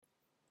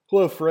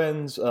Hello,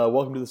 friends.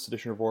 Welcome to this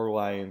edition of Roar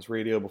Lions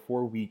Radio.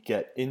 Before we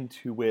get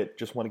into it,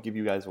 just want to give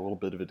you guys a little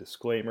bit of a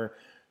disclaimer.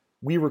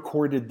 We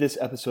recorded this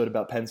episode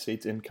about Penn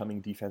State's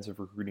incoming defensive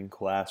recruiting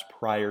class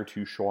prior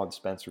to Sean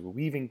Spencer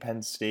leaving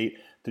Penn State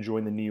to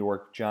join the New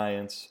York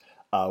Giants.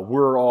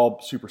 We're all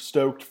super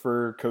stoked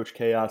for Coach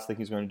Chaos. Think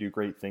he's going to do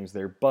great things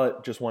there,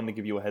 but just wanted to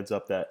give you a heads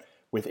up that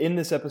within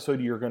this episode,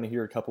 you're going to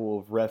hear a couple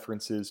of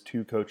references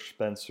to Coach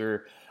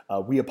Spencer.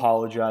 We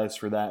apologize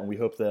for that, and we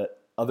hope that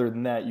other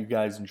than that, you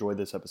guys enjoy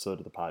this episode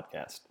of the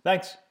podcast.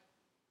 Thanks.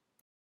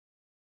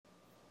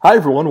 Hi,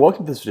 everyone.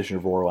 Welcome to this edition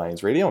of Roar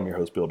Lions Radio. I'm your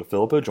host, Bill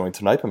DeFilippo, joined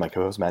tonight by my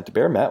co-host, Matt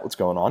DeBear. Matt, what's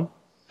going on?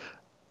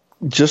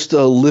 Just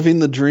living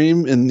the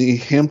dream in the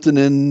Hampton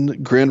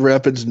Inn, Grand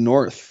Rapids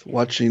North,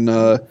 watching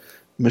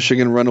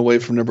Michigan run away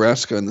from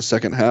Nebraska in the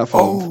second half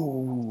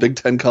of Big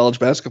Ten college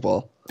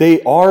basketball.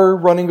 They are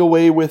running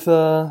away with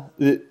I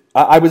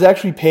was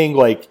actually paying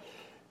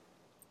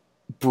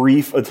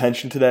brief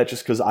attention to that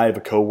just because I have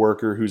a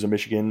coworker who's a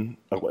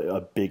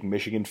big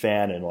Michigan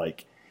fan, and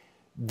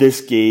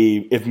this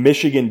game, if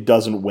Michigan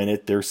doesn't win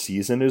it, their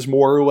season is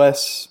more or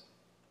less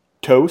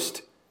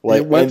toast.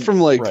 It went from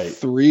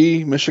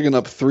Michigan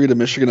up 3 to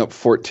Michigan up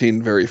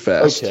 14 very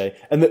fast. Okay,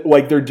 and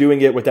they're doing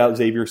it without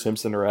Xavier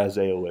Simpson or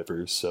Isaiah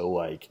Livers, so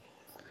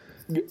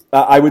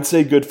I would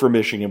say good for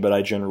Michigan, but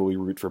I generally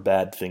root for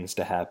bad things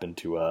to happen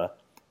to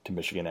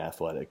Michigan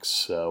athletics.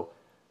 So.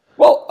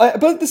 Well,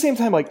 but at the same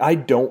time, I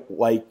don't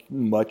like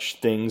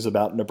much things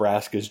about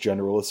Nebraska's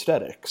general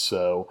aesthetic.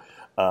 So,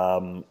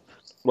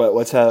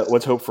 let's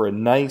hope for a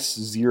nice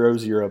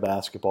 0-0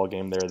 basketball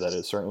game there. That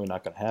is certainly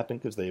not going to happen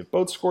because they have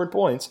both scored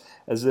points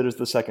as it is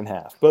the second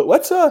half. But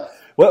let's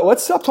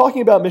stop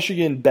talking about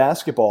Michigan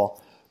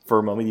basketball for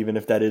a moment, even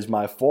if that is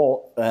my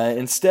fault.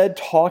 Instead,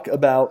 talk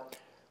about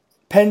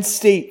Penn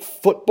State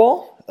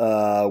football.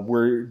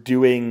 We're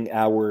doing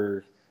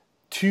our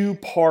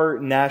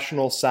 2-part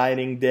National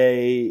Signing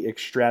Day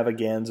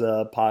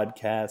extravaganza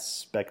podcast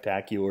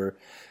spectacular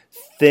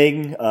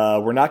thing.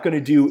 We're not going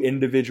to do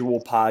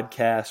individual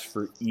podcasts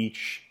for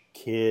each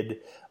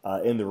kid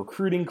in the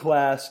recruiting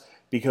class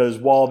because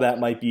while that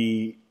might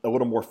be a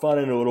little more fun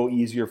and a little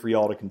easier for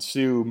y'all to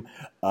consume,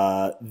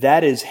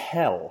 that is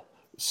hell.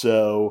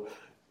 So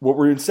what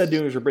we're instead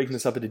doing is we're breaking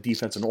this up into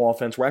defense and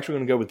offense. We're actually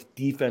going to go with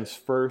defense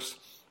first.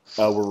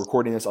 We're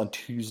recording this on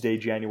Tuesday,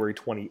 January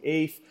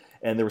 28th.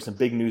 And there was some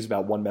big news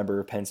about one member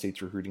of Penn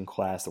State's recruiting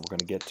class that we're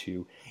going to get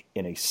to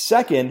in a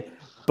second.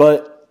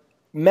 But,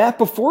 Matt,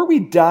 before we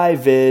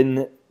dive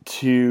in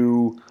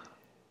to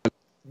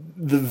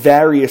the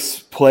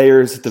various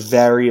players at the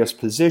various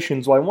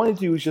positions, what I want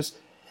to do is just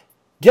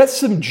get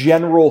some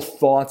general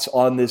thoughts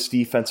on this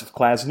defensive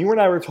class. And you and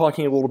I were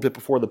talking a little bit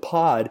before the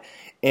pod,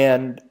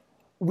 and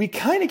we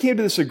kind of came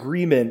to this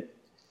agreement,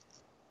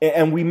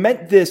 and we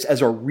meant this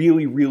as a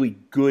really, really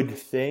good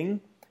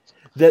thing,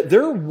 that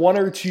there are one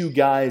or two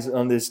guys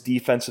on this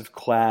defensive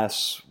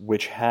class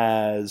which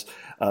has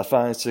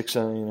 5, 6,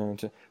 7, 8, 9,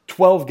 10,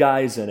 12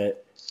 guys in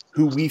it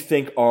who we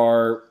think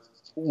are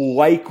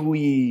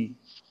likely,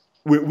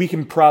 we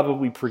can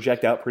probably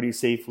project out pretty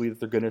safely that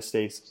they're going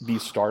to be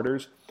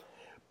starters.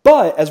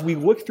 But as we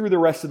look through the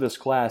rest of this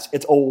class,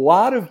 it's a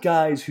lot of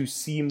guys who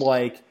seem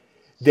like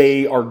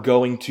they are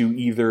going to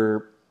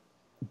either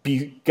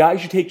be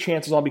guys you take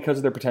chances on because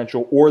of their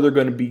potential, or they're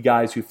going to be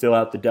guys who fill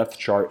out the depth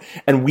chart,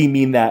 and we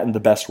mean that in the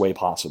best way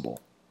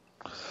possible.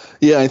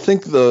 Yeah, I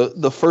think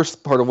the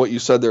first part of what you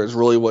said there is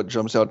really what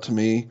jumps out to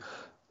me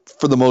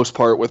for the most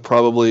part, with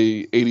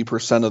probably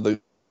 80% of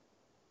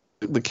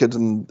the kids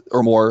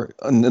or more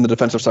in the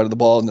defensive side of the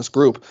ball in this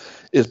group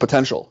is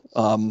potential.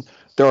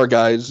 There are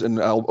guys, and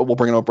we'll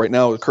bring it up right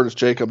now. Curtis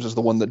Jacobs is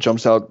the one that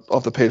jumps out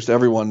off the page to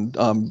everyone.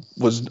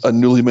 Was a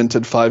newly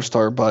minted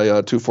 5-star by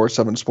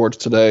 247 Sports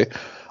today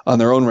on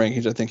their own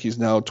rankings. I think he's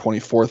now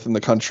 24th in the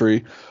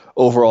country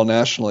overall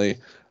nationally.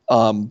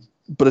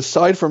 But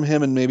aside from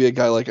him and maybe a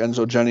guy like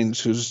Enzo Jennings,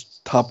 who's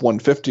top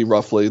 150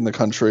 roughly in the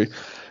country,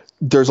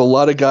 there's a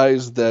lot of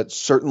guys that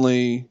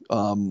certainly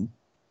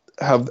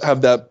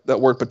have that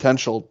word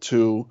potential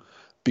to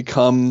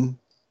become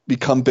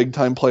big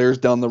time players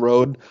down the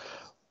road.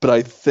 But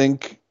I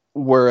think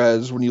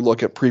whereas when you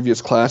look at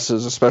previous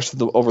classes,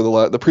 especially over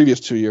the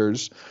previous 2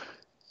 years,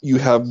 you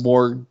have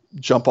more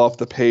jump off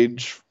the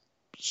page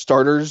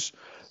starters.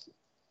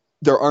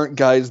 There aren't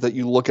guys that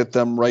you look at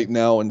them right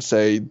now and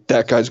say,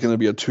 that guy's going to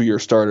be a 2-year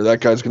starter.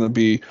 That guy's going to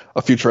be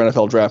a future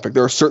NFL draft pick.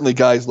 There are certainly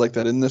guys like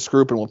that in this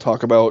group, and we'll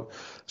talk about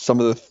some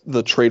of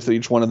the traits that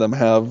each one of them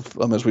have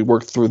as we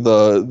work through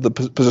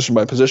the position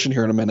by position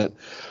here in a minute.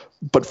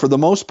 But for the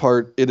most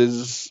part, it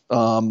is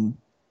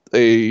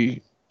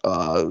a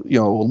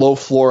low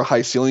floor,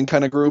 high ceiling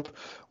kind of group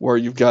where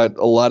you've got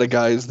a lot of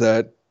guys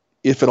that,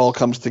 if it all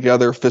comes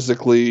together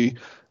physically,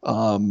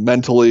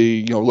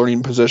 mentally,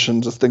 learning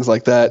positions, things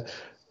like that,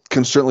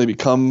 can certainly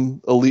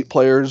become elite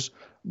players.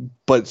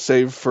 But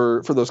save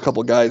for those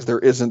couple guys, there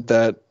isn't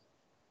that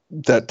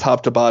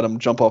top to bottom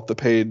jump off the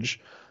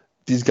page.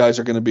 These guys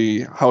are going to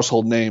be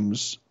household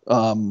names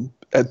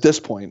at this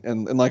point.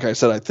 And like I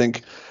said, I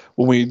think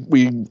when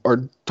we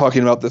are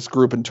talking about this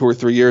group in 2 or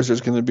 3 years,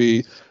 there's going to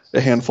be a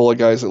handful of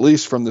guys, at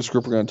least from this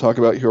group we're going to talk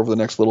about here over the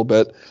next little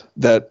bit,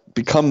 that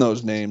become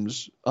those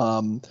names,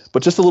 but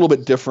just a little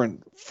bit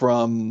different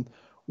from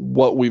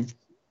what we've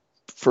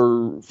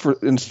to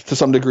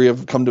some degree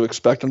have come to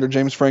expect under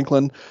James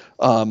Franklin,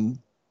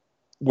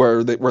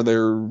 where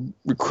they're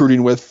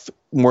recruiting with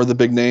more of the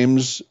big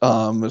names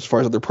as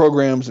far as other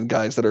programs and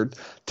guys that are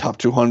top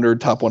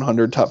 200, top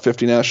 100, top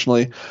 50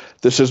 nationally.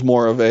 This is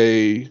more of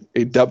a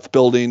depth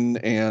building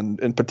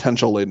and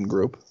potential laden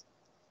group.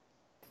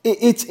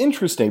 It's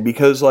interesting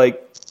because,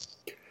 like,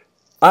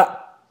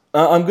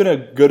 I'm going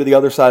to go to the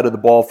other side of the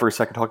ball for a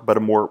second, talk about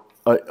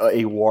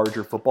a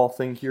larger football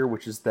thing here,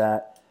 which is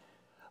that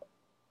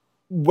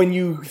when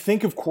you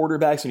think of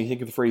quarterbacks and you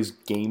think of the phrase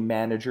game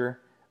manager,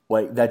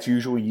 like, that's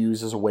usually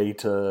used as a way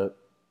to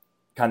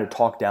kind of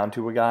talk down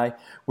to a guy.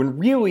 When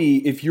really,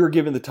 if you're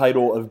given the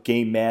title of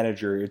game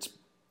manager, it's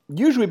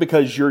usually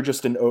because you're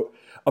just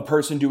a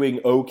person doing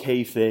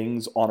okay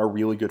things on a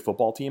really good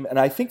football team. And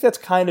I think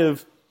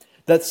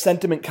that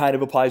sentiment kind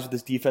of applies with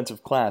this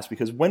defensive class,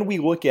 because when we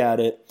look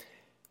at it,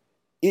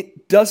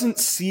 it doesn't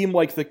seem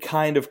like the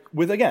kind of,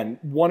 with, again,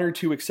 one or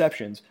two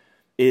exceptions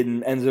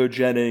in Enzo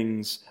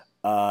Jennings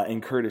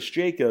and Curtis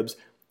Jacobs,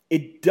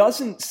 it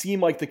doesn't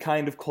seem like the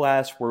kind of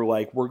class where,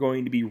 like, we're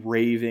going to be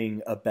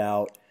raving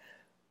about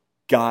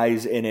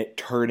guys in it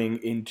turning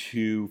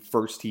into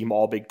first-team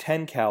All-Big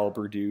Ten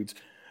caliber dudes.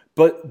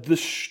 But the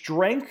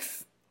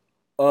strength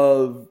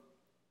of,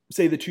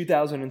 say, the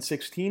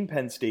 2016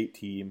 Penn State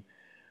team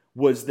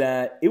was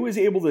that it was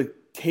able to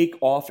take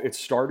off its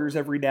starters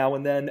every now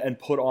and then and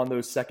put on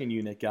those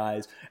second-unit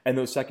guys, and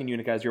those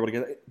second-unit guys were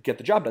able to get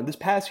the job done. This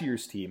past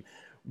year's team,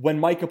 when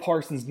Micah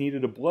Parsons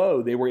needed a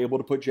blow, they were able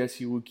to put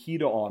Jesse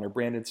Lukita on or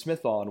Brandon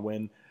Smith on.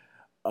 When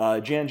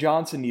Jan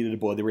Johnson needed a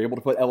blow, they were able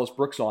to put Ellis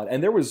Brooks on.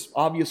 And there was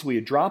obviously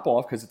a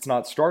drop-off because it's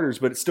not starters,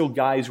 but it's still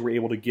guys who were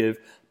able to give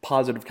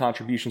positive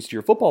contributions to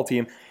your football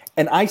team.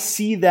 And I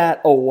see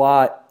that a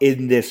lot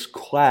in this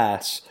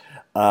class.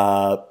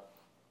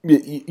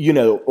 You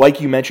know,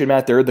 like you mentioned,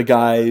 Matt, they're the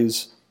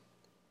guys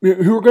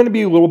who are going to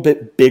be a little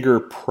bit bigger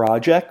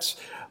projects,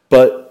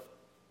 but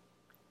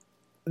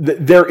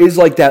there is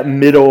like that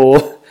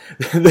middle,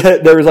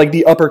 there's like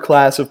the upper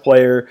class of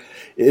player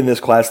in this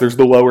class. There's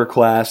the lower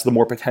class, the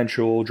more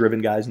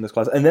potential-driven guys in this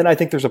class. And then I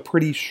think there's a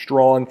pretty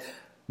strong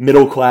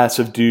middle class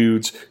of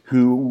dudes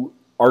who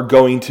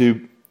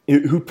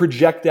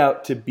project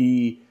out to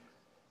be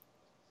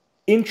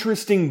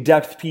interesting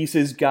depth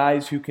pieces,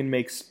 guys who can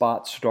make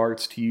spot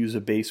starts, to use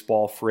a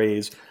baseball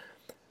phrase,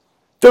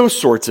 those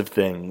sorts of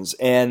things.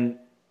 And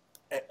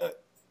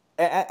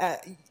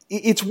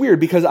it's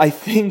weird because I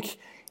think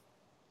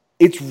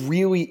it's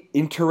really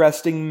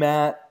interesting,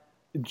 Matt,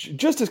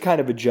 just as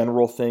kind of a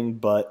general thing,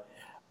 but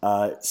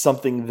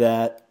something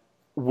that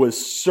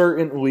was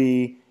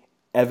certainly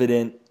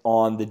evident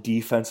on the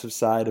defensive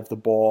side of the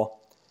ball.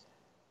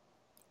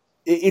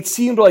 It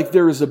seemed like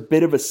there was a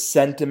bit of a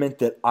sentiment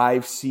that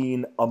I've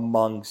seen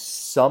among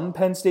some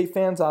Penn State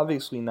fans,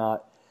 obviously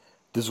not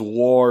this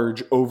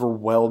large,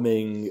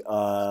 overwhelming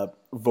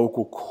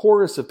vocal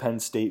chorus of Penn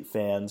State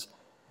fans,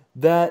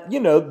 that, you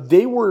know,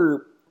 they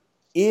were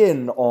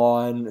in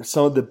on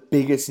some of the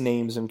biggest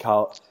names in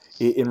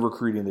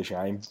recruiting this year.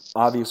 I mean,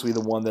 obviously, the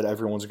one that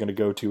everyone's going to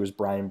go to is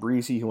Brian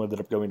Breesy, who ended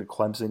up going to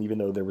Clemson, even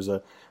though there was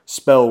a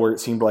spell where it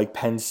seemed like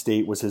Penn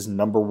State was his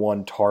number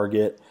one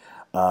target.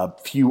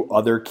 Few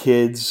other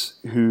kids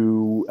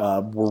who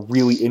were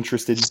really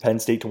interested in Penn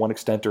State to one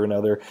extent or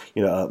another.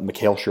 You know,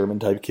 Mikhail Sherman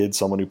type kid,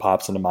 someone who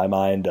pops into my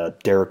mind.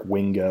 Derek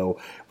Wingo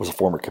was a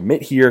former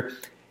commit here.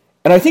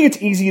 And I think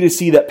it's easy to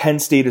see that Penn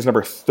State is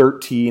number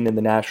 13 in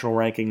the national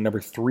ranking,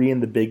 number 3 in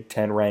the Big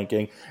Ten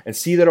ranking, and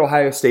see that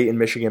Ohio State and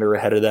Michigan are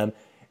ahead of them,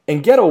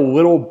 and get a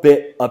little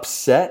bit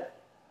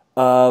upset.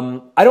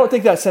 I don't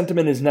think that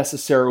sentiment is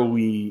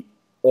necessarily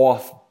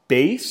off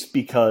base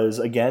because,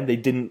 again, they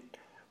didn't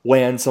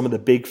land some of the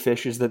big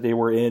fishes that they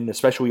were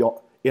especially on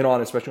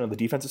the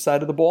defensive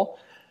side of the ball.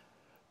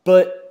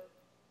 But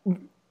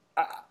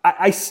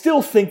I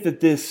still think that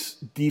this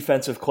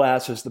defensive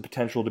class has the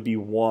potential to be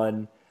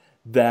one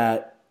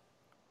that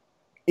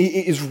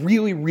is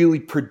really, really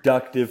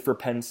productive for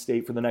Penn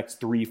State for the next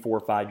 3,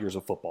 4, 5 years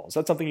of football. Is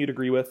that something you'd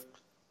agree with?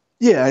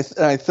 Yeah,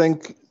 I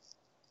think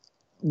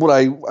what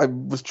I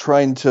was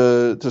trying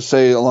to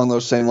say along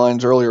those same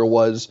lines earlier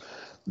was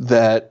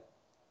that,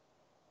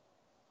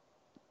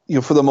 you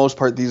know, for the most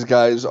part, these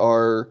guys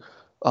are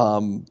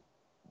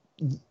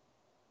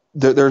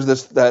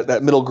there's that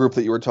middle group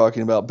that you were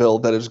talking about, Bill,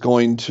 that is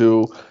going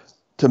to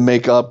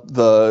make up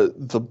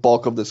the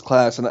bulk of this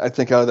class. And I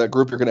think out of that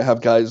group, you're going to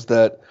have guys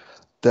that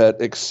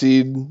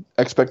exceed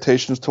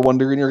expectations to one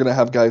degree, and you're going to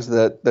have guys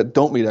that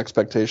don't meet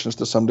expectations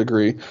to some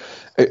degree,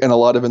 and a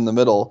lot of in the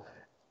middle.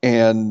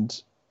 And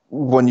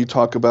when you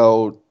talk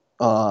about,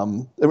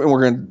 and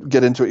we're going to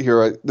get into it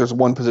here, there's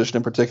one position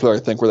in particular I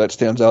think where that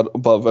stands out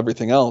above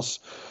everything else,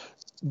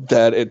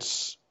 that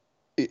it's,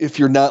 if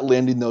you're not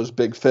landing those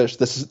big fish,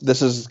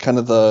 this is kind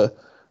of the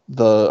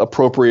the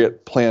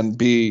appropriate plan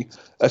B,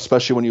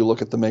 especially when you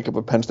look at the makeup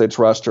of Penn State's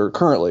roster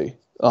currently,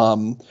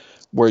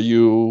 where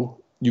you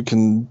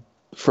can,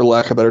 for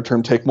lack of a better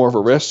term, take more of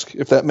a risk,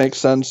 if that makes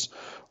sense,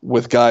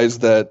 with guys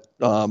that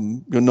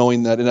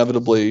knowing that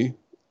inevitably,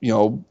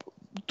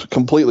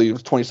 completely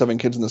 27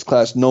 kids in this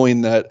class,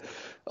 knowing that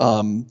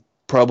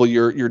probably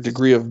your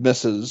degree of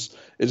misses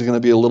is going to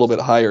be a little bit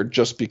higher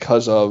just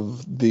because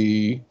of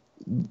the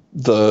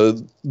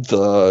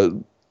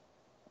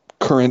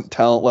current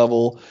talent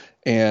level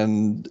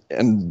and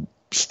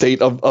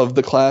state of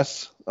the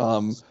class. I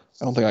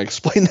don't think I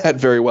explained that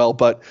very well,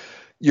 but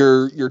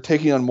you're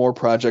taking on more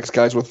projects,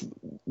 guys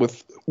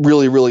with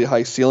really, really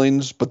high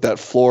ceilings, but that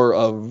floor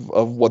of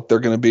what they're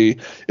going to be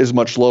is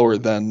much lower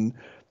than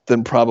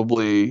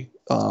probably,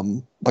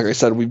 like I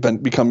said, we've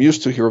become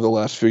used to here over the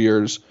last few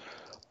years.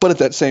 But at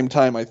that same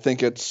time, I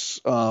think it's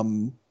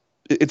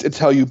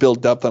how you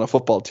build depth on a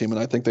football team, and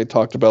I think they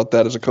talked about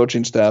that as a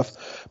coaching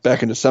staff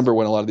back in December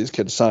when a lot of these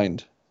kids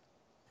signed.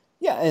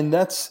 Yeah, and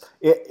that's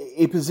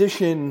a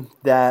position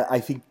that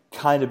I think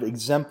kind of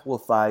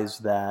exemplifies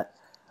that.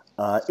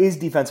 Is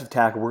defensive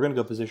tackle. We're going to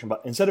go position by,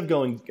 instead of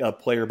going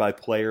player by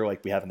player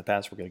like we have in the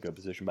past, we're going to go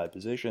position by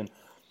position.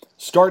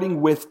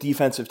 Starting with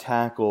defensive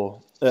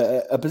tackle,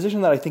 a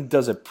position that I think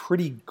does a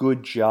pretty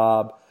good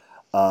job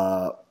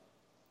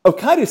of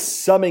kind of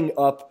summing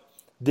up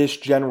this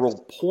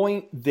general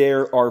point.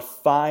 There are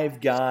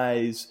 5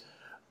 guys.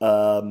 There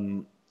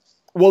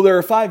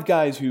are 5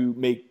 guys who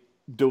make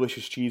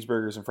delicious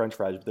cheeseburgers and French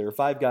fries. But there are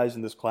 5 guys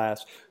in this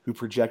class who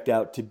project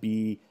out to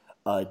be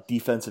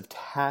defensive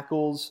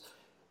tackles.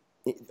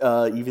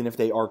 Even if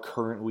they are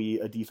currently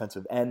a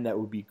defensive end, that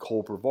would be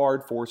Cole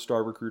Brevard,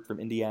 4-star recruit from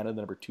Indiana,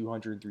 the number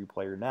 203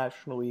 player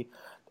nationally.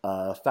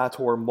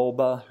 Fator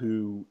Mulba,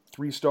 who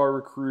 3-star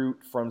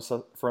recruit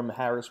from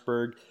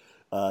Harrisburg,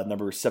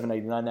 number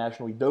 799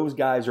 nationally. Those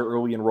guys are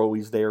early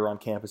enrollees there on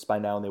campus by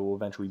now, and they will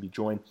eventually be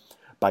joined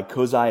by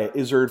Koziah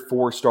Izzard,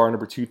 4-star,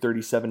 number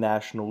 237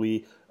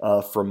 nationally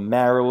from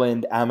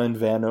Maryland. Amon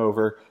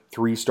Vanover,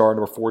 3-star,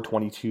 number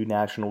 422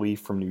 nationally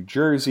from New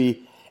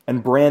Jersey.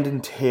 And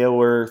Brandon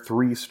Taylor,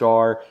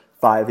 3-star,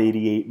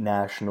 588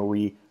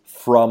 nationally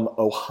from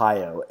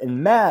Ohio.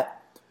 And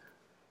Matt,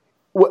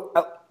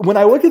 when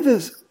I look at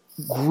this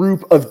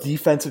group of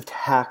defensive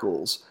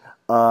tackles,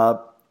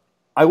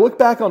 I look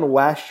back on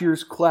last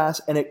year's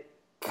class, and it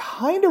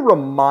kind of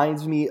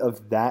reminds me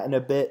of that in a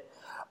bit.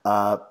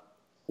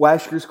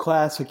 Last year's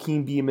class,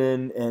 Hakeem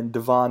Beamon and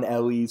Devon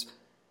Ellies,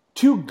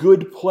 2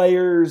 good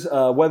players.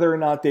 Whether or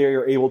not they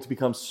are able to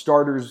become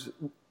starters,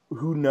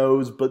 who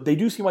knows? But they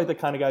do seem like the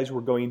kind of guys who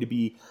are going to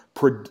be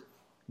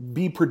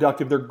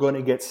productive. They're going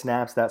to get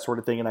snaps, that sort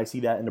of thing. And I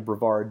see that in a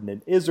Brevard and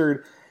an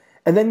Izzard.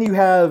 And then you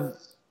have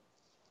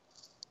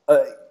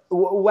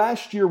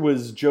last year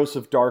was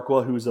Joseph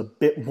Darkwa, who was a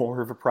bit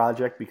more of a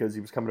project because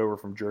he was coming over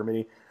from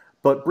Germany.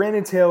 But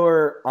Brandon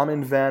Taylor,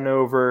 Amon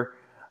Vanover,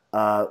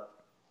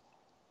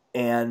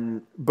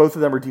 and both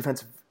of them are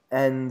defensive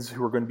ends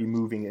who are going to be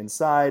moving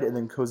inside. And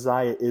then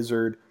Koziah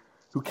Izzard,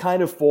 who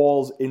kind of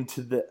falls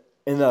into the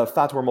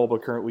Fator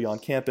Mulba currently on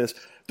campus.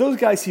 Those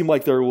guys seem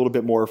like they're a little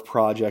bit more of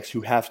projects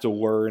who have to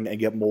learn and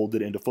get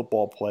molded into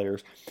football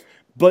players.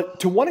 But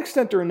to one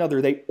extent or another,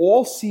 they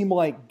all seem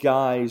like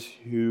guys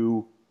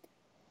who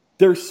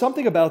there's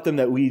something about them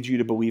that leads you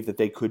to believe that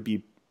they could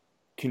be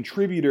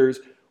contributors.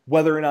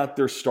 Whether or not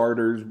they're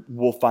starters,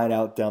 we'll find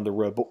out down the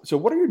road. So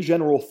what are your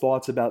general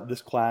thoughts about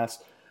this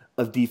class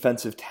of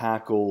defensive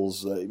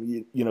tackles,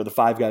 the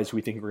 5 guys who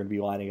we think are going to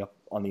be lining up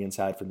on the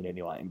inside for the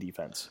Nittany Lion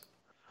defense?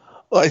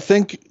 Well, I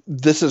think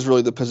this is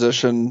really the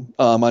position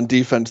on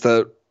defense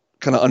that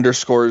kind of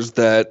underscores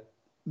that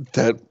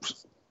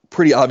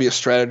pretty obvious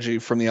strategy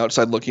from the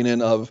outside looking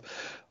in of,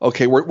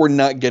 okay, we're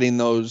not getting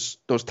those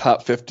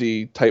top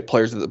 50 type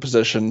players at the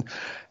position.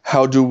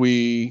 How do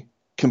we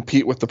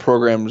compete with the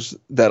programs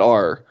that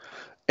are?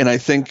 And I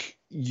think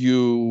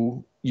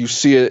you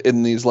see it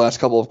in these last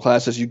couple of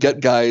classes. You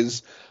get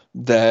guys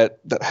that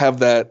have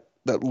that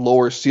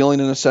lower ceiling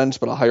in a sense,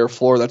 but a higher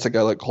floor. That's a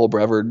guy like Cole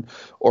Brevard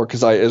or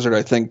Koziah Izzard,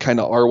 I think, kind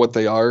of are what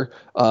they are.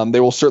 They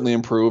will certainly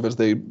improve as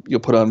you'll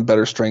put on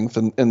better strength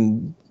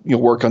and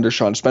work under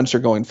Sean Spencer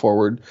going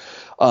forward.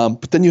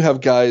 But then you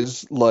have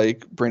guys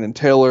like Brandon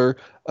Taylor,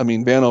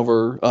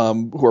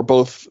 Vanover, who are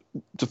both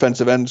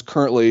defensive ends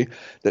currently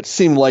that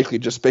seem likely,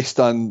 just based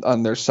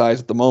on their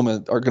size at the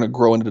moment, are going to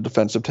grow into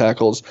defensive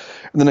tackles.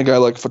 And then a guy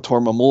like Fator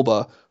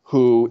Mulba,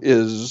 who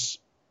is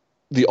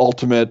the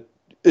ultimate,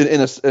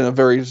 in a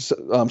very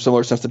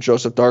similar sense to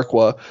Joseph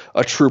Darkwa,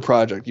 a true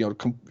project.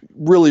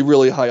 Really,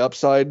 really high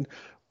upside,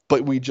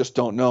 but we just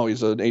don't know.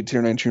 He's an 18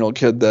 or 19-year-old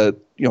kid that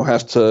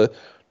has to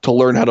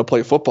learn how to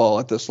play football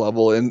at this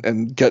level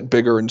and get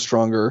bigger and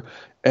stronger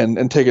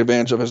and take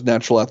advantage of his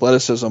natural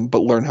athleticism, but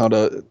learn how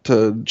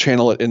to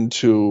channel it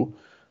into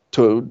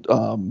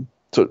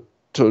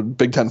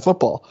Big Ten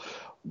football.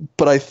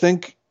 But I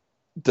think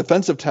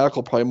defensive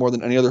tackle probably more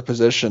than any other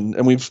position,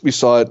 and we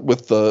saw it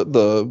with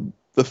the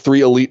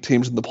 3 elite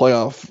teams in the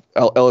playoff,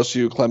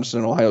 LSU, Clemson,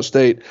 and Ohio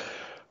State.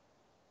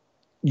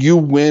 You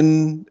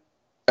win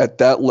at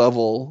that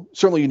level,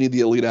 certainly you need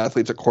the elite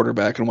athletes at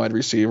quarterback and wide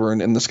receiver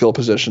and in the skill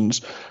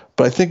positions.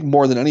 But I think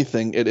more than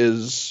anything, it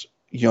is,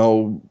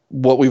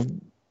 what we've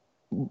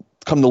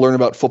come to learn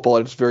about football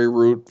at its very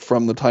root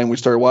from the time we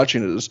started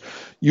watching it is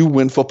you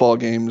win football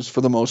games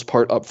for the most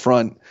part up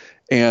front.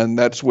 And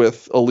that's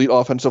with elite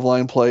offensive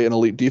line play and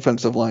elite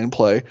defensive line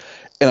play.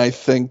 And I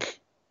think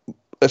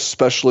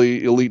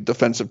especially elite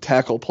defensive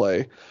tackle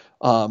play.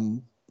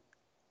 And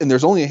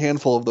there's only a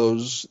handful of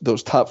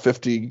those top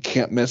 50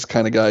 can't miss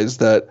kind of guys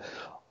that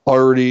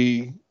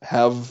already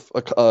have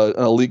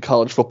an elite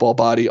college football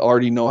body,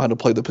 already know how to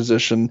play the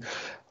position,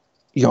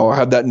 or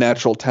have that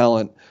natural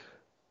talent.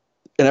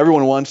 And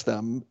everyone wants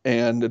them,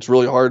 and it's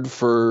really hard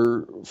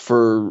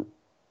for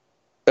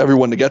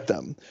everyone to get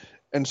them.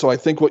 And so I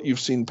think what you've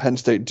seen Penn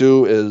State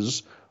do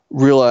is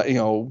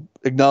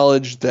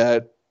acknowledge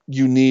that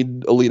you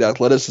need elite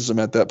athleticism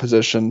at that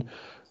position,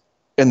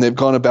 and they've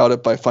gone about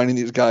it by finding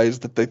these guys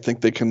that they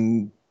think they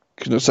can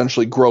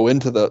essentially grow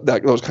into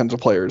those kinds of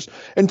players.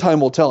 And time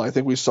will tell. I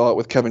think we saw it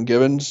with Kevin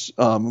Givens,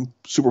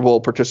 Super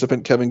Bowl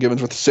participant Kevin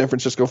Givens with the San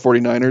Francisco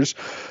 49ers,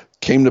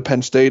 came to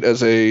Penn State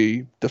as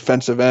a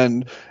defensive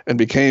end and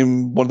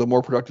became one of the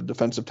more productive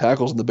defensive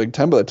tackles in the Big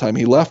Ten by the time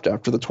he left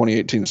after the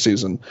 2018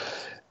 season.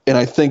 And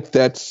I think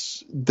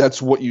that's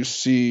what you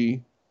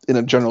see in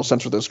a general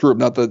sense with this group.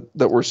 Not that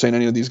we're saying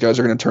any of these guys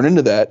are going to turn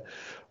into that,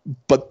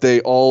 but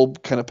they all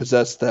kind of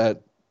possess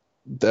that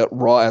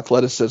raw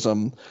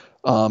athleticism,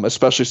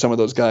 especially some of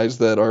those guys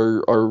that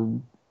are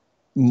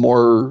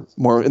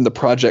more in the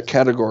project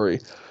category.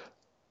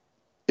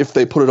 If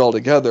they put it all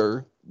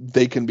together,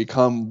 they can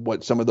become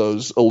what some of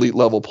those elite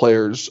level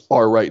players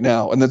are right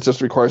now. And that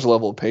just requires a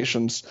level of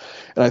patience.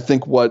 And I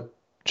think what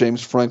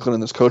James Franklin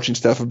and this coaching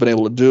staff have been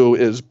able to do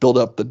is build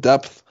up the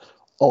depth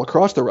all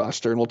across the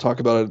roster. And we'll talk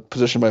about it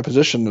position by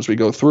position as we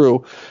go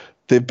through.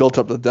 They've built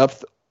up the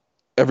depth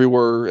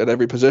everywhere at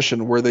every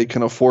position where they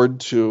can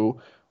afford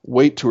to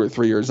wait 2 or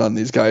 3 years on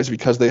these guys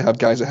because they have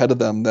guys ahead of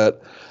them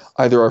that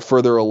either are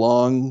further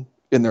along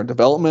in their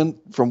development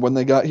from when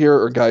they got here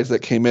or guys that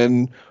came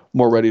in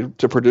more ready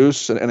to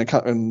produce.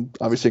 And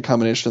obviously a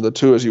combination of the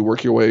two as you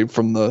work your way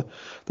from the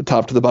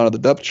top to the bottom of the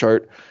depth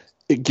chart.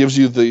 It gives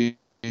you the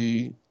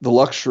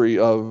luxury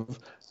of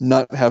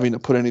not having to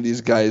put any of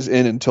these guys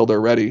in until they're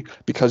ready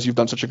because you've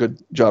done such a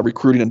good job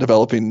recruiting and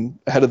developing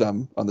ahead of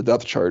them on the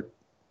depth chart.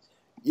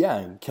 Yeah,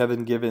 and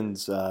Kevin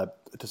Givens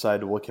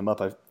decided to look him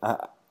up.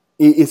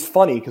 It's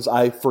funny because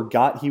I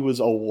forgot he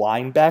was a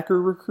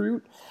linebacker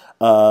recruit,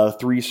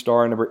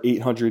 3-star, number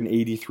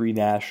 883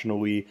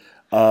 nationally.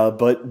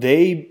 But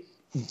they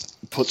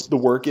put the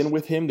work in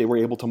with him. They were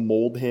able to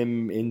mold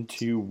him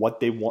into what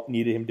they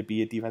needed him to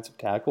be at defensive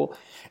tackle.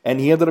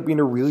 And he ended up being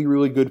a really,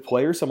 really good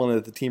player, someone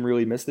that the team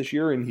really missed this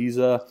year. And he's,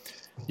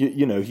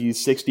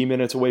 he's 60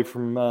 minutes away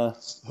from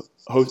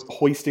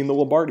hoisting the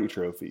Lombardi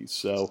Trophy.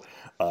 So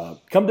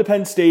come to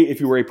Penn State if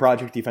you were a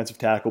project defensive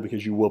tackle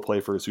because you will play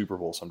for a Super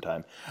Bowl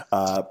sometime.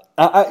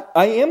 I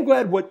am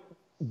glad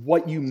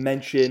what you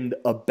mentioned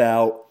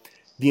about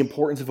the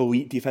importance of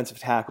elite defensive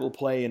tackle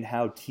play and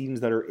how teams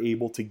that are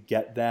able to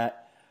get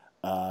that,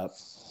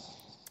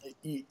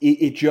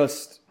 it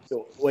just,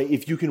 like,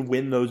 if you can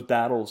win those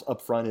battles up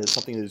front, it is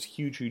something that is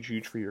huge, huge,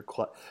 huge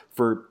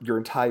for your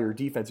entire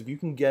defense. If you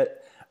can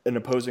get an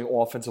opposing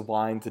offensive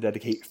line to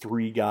dedicate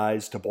 3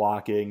 guys to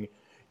blocking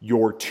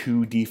your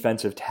 2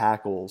 defensive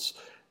tackles,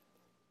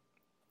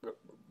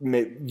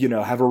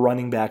 have a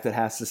running back that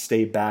has to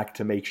stay back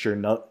to make sure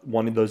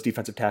one of those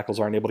defensive tackles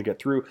aren't able to get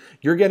through.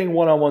 You're getting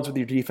one-on-ones with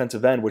your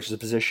defensive end, which is a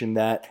position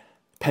that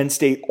Penn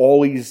State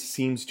always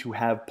seems to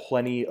have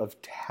plenty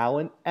of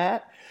talent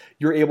at.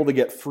 You're able to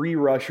get free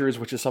rushers,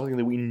 which is something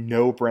that we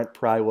know Brent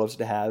Pry loves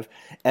to have.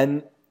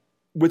 And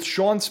with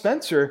Sean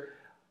Spencer,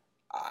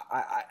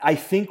 I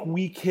think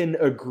we can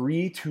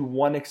agree to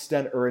one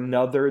extent or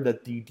another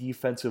that the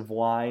defensive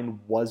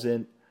line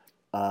wasn't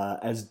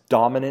as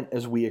dominant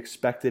as we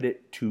expected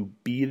it to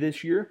be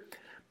this year.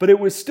 But it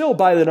was still,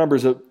 by the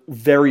numbers, a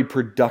very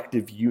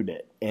productive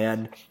unit.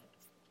 And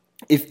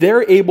if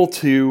they're able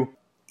to,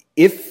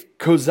 if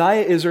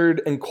Coziah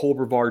Izzard and Cole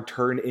Brevard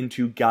turn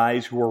into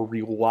guys who are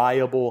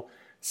reliable,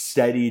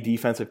 steady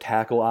defensive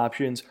tackle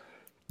options,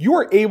 you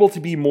are able to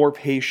be more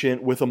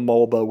patient with a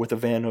Mulba, with a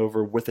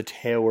Vanover, with a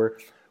Taylor.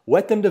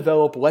 Let them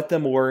develop, let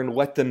them learn,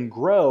 let them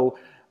grow.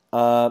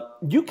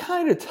 You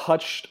kind of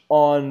touched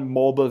on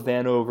Mulba,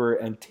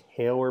 Vanover, and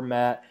Taylor,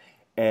 Matt,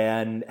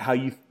 and how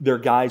they're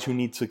guys who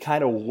need to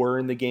kind of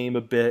learn the game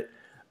a bit,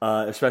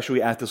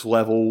 especially at this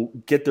level,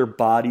 get their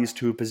bodies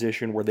to a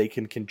position where they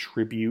can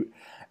contribute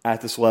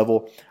at this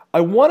level.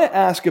 I want to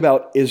ask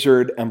about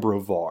Izzard and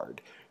Brevard.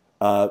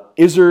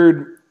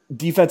 Izzard,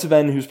 defensive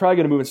end, who's probably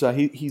going to move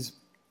inside. He's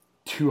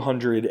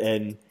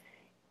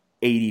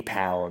 280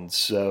 pounds,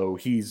 so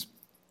he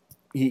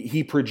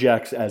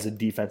projects as a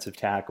defensive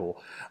tackle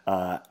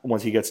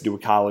once he gets to do a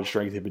college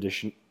strength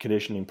and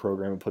conditioning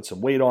program and put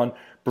some weight on.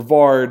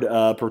 Brevard,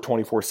 per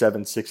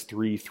 24/7,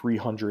 6'3",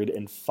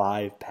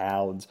 305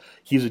 pounds.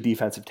 He's a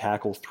defensive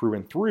tackle through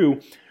and through.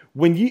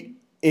 When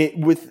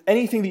with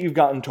anything that you've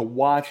gotten to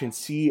watch and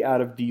see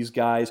out of these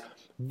guys,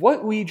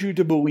 what leads you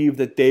to believe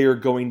that they are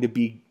going to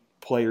be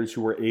players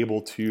who are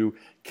able to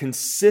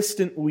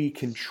consistently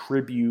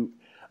contribute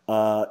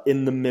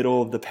in the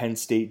middle of the Penn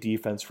State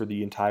defense for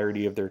the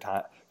entirety of their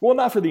time? Well,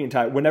 not for the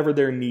entire, whenever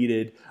they're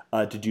needed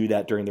to do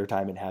that during their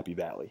time in Happy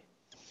Valley.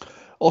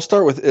 I'll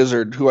start with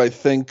Izzard, who I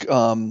think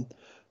kind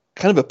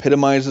of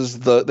epitomizes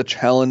the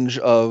challenge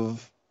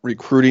of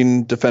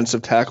recruiting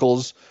defensive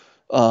tackles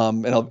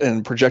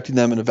and projecting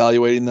them and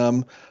evaluating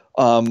them.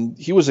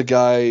 He was a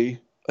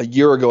guy a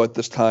year ago at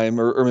this time,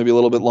 or maybe a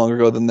little bit longer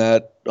ago than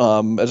that,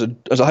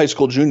 as a high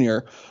school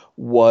junior,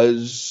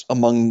 was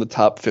among the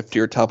top 50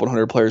 or top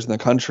 100 players in the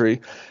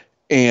country.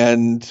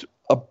 And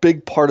a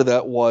big part of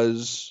that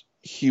was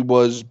he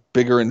was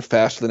bigger and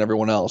faster than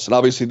everyone else. And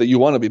obviously that you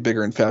want to be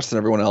bigger and faster than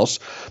everyone else.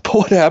 But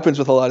what happens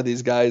with a lot of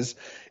these guys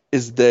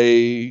is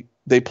they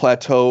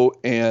plateau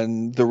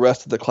and the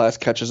rest of the class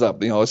catches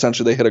up.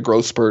 Essentially they hit a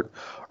growth spurt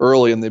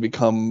early and they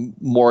become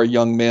more a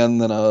young man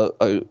than a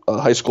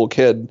high school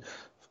kid,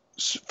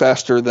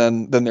 faster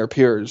than their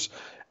peers.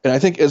 And I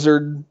think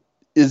Izzard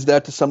is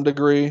that to some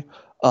degree.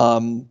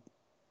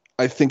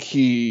 I think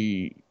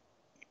he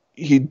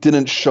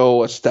didn't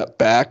show a step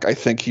back. I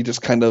think he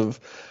just kind of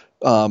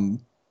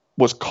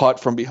was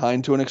caught from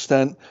behind to an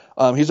extent.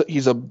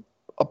 He's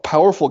a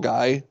powerful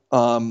guy.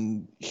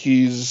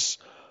 He's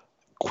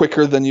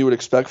quicker than you would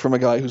expect from a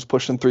guy who's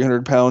pushing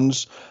 300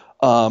 pounds.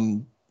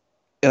 And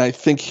I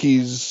think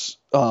he's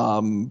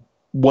one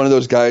of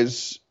those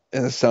guys,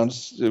 and it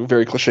sounds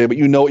very cliche, but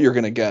you know what you're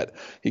going to get.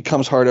 He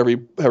comes hard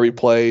every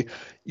play.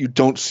 You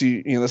don't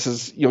see, this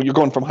is, you're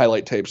going from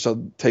highlight tape,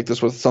 so take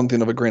this with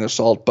something of a grain of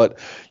salt, but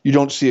you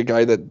don't see a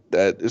guy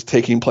that is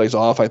taking plays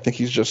off. I think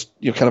he's just,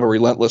 kind of a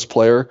relentless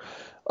player.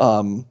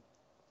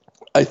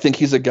 I think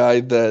he's a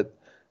guy that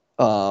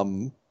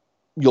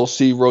you'll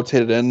see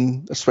rotated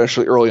in,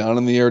 especially early on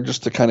in the year,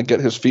 just to kind of get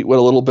his feet wet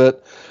a little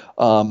bit.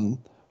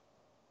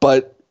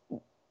 But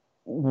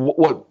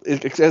what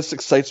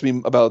excites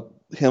me about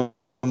him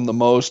the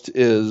most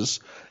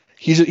is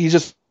he's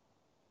just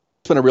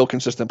been a real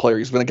consistent player.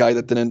 He's been a guy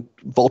that didn't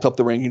vault up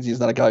the rankings. He's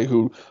not a guy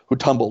who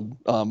tumbled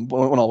when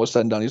all was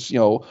said and done. He's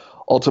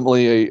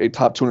ultimately a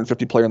top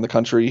 250 player in the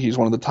country. He's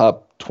one of the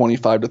top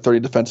 25 to 30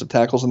 defensive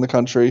tackles in the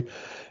country,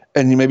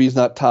 and maybe he's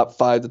not top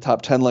 5 to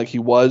top 10 like he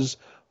was,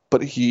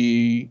 but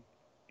he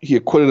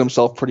acquitted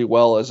himself pretty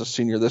well as a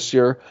senior this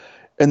year.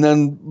 And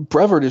then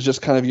Brevard is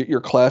just kind of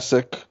your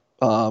classic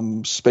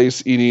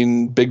space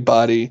eating big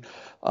body.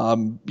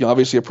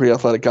 Obviously a pretty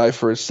athletic guy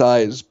for his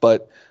size,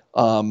 but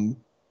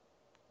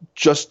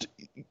just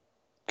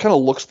kind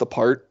of looks the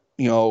part.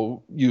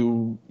 You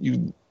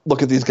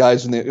look at these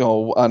guys and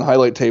on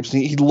highlight tapes,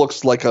 and he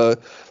looks like a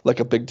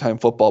big time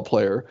football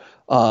player.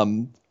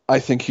 I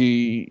think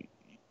he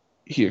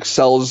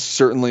excels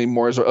certainly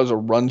more as a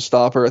run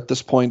stopper at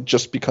this point,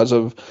 just because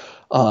of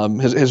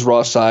his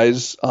raw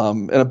size,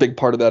 and a big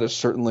part of that is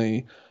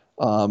certainly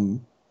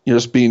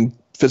just being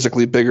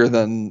physically bigger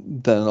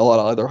than a lot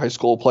of other high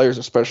school players,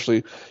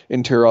 especially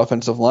interior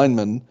offensive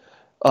linemen.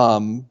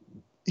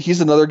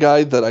 He's another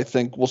guy that I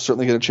think will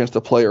certainly get a chance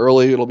to play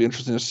early. It'll be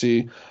interesting to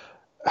see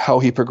how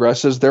he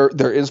progresses. There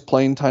is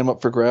playing time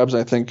up for grabs.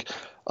 I think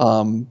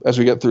as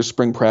we get through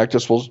spring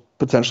practice, we'll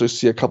potentially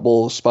see a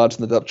couple spots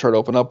in the depth chart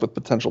open up with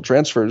potential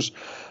transfers.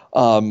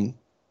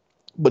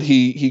 But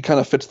he kind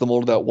of fits the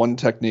mold of that one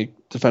technique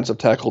defensive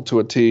tackle to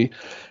a T.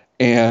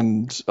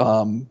 And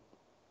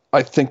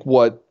I think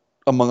what,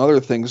 among other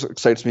things,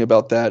 excites me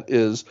about that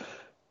is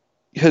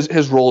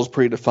his role is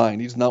pretty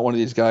defined. He's not one of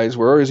these guys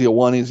where is he a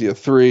 1, is he a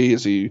 3,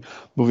 is he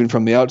moving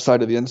from the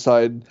outside to the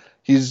inside?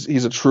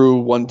 He's a true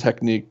one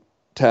technique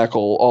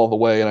tackle all the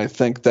way, and I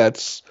think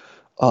that's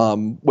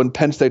when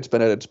Penn State's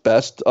been at its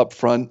best up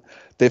front,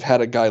 they've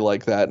had a guy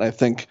like that, and I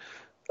think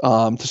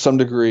to some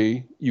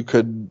degree you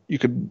could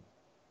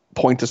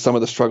point to some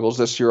of the struggles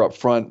this year up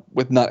front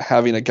with not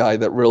having a guy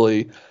that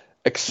really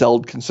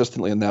excelled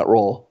consistently in that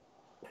role.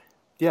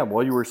 Yeah,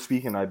 while you were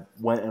speaking, I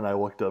went and I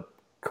looked up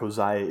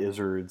Coziah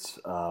Izzard's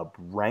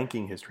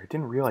ranking history. I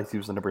didn't realize he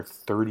was the number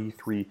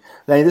 33.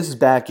 Now, this is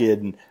back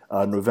in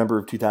November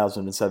of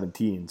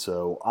 2017,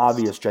 so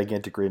obvious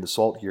gigantic grain of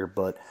salt here,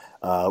 but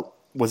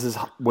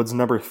was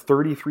number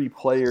 33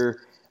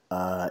 player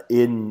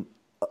in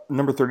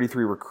number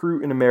 33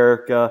 recruit in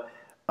America.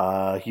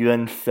 He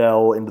then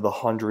fell into the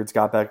hundreds,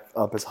 got back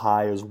up as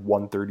high as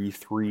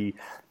 133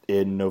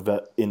 in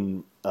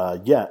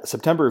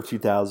September of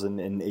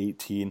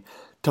 2018.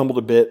 Tumbled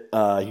a bit.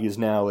 He is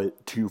now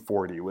at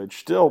 240, which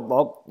still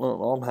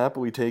I'll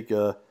happily take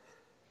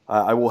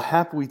I will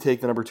happily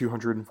take the number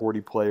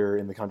 240 player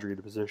in the country at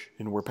a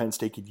position where Penn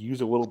State could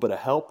use a little bit of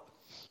help.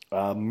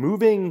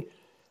 Moving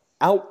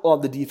out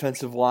on the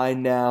defensive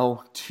line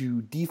now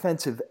to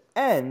defensive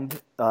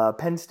end,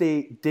 Penn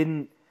State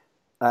didn't.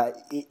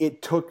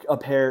 It took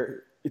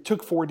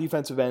 4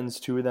 defensive ends,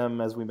 2 of them,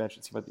 as we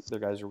mentioned, seemed like the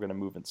guys were going to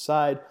move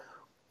inside.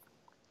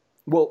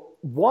 Well,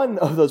 one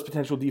of those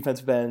potential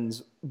defensive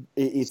ends,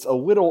 it's a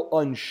little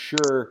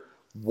unsure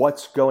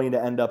what's going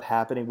to end up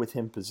happening with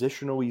him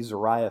positionally.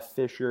 Zariah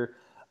Fisher,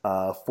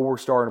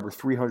 4-star, number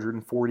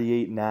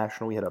 348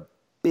 nationally. Had a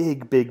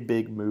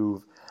big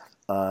move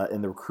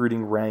in the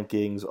recruiting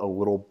rankings a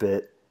little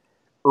bit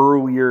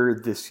earlier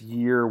this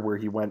year, where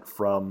he went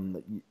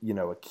from,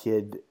 a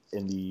kid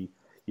in the,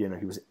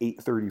 he was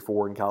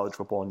 834 in college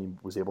football, and he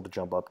was able to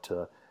jump up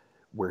to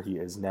where he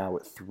is now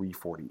at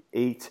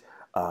 348.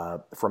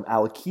 From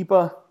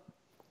Arequipa,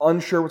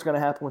 unsure what's going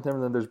to happen with him.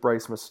 And then there's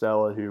Bryce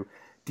Mostella, who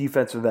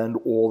defensive end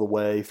all the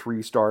way,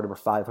 3-star, number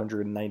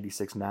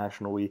 596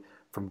 nationally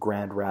from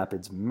Grand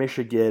Rapids,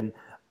 Michigan.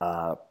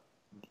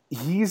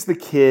 He's the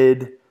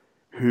kid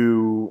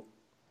who,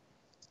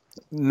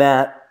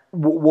 Matt,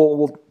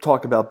 we'll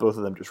talk about both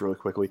of them just really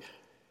quickly.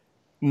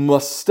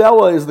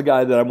 Mostella is the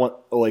guy that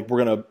we're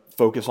going to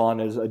focus on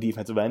as a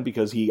defensive end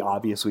because he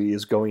obviously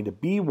is going to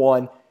be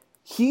one.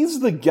 He's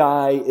the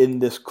guy in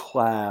this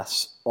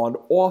class on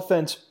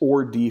offense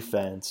or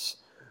defense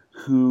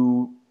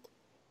who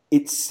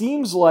it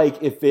seems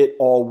like if it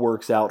all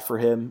works out for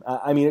him,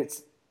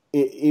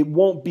 it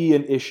won't be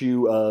an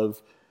issue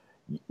of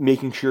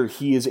making sure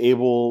he is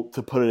able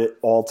to put it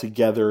all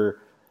together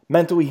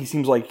mentally. He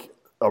seems like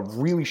a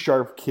really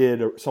sharp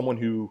kid, or someone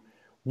who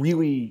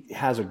really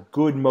has a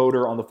good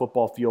motor on the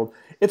football field.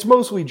 It's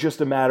mostly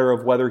just a matter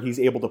of whether he's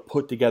able to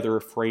put together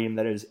a frame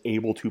that is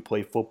able to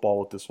play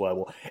football at this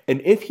level.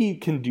 And if he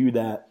can do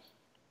that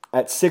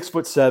at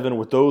 6'7",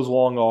 with those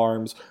long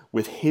arms,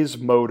 with his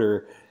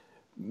motor,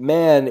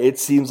 man, it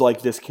seems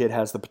like this kid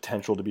has the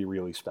potential to be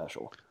really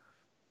special.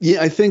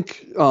 Yeah, I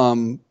think,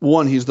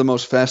 one, he's the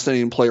most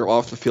fascinating player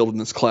off the field in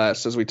this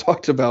class, as we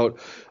talked about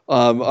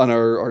on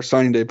our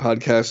signing day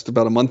podcast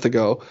about a month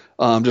ago.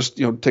 Just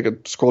take a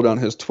scroll down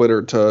his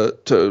Twitter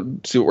to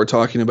see what we're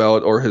talking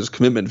about, or his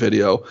commitment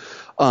video.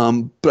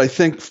 But I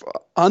think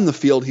on the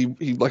field, he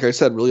like I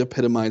said, really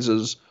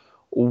epitomizes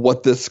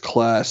what this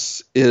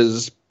class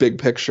is big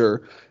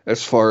picture,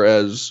 as far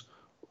as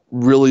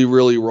really,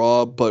 really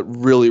raw, but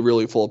really,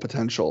 really full of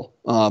potential.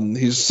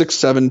 He's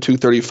 6'7",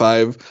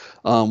 235,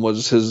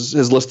 was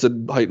his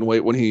listed height and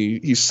weight when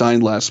he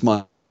signed last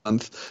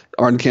month.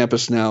 On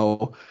campus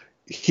now.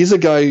 He's a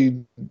guy,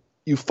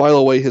 you file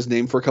away his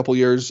name for a couple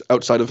years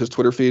outside of his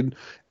Twitter feed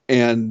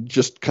and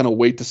just kind of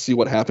wait to see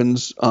what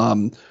happens.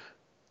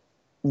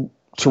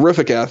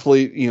 Terrific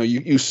athlete.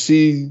 You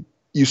see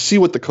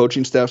what the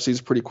coaching staff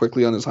sees pretty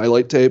quickly on his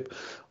highlight tape.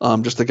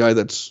 Just a guy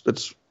that's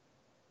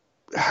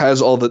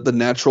has all the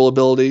natural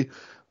ability,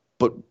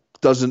 but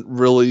doesn't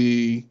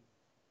really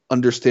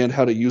understand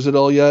how to use it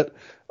all yet.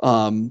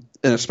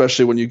 And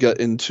especially when you get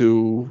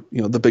into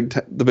the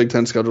Big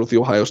Ten schedule with the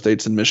Ohio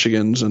States and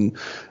Michigans and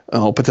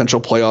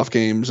potential playoff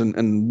games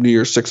and New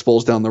Year's Six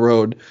bowls down the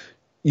road,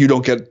 you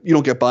don't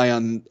get by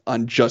on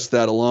just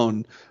that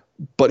alone.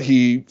 But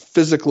he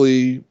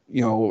physically,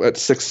 at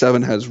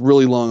 6'7", has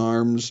really long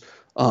arms,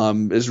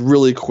 is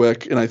really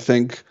quick, and I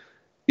think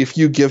if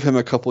you give him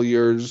a couple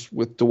years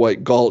with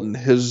Dwight Galt and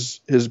his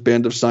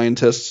band of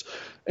scientists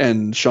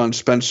and Sean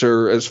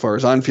Spencer as far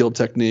as on-field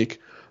technique,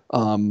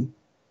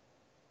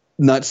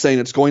 not saying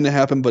it's going to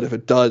happen, but if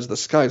it does, the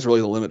sky's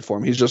really the limit for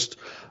him. He's just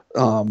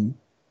an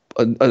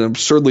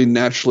absurdly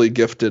naturally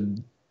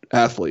gifted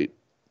athlete.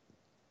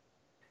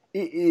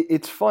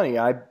 It's funny.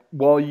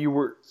 While you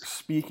were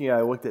speaking,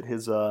 I looked at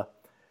his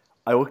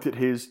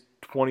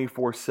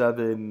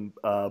 24/7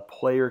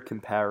 player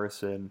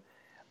comparison,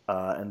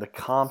 and the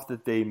comp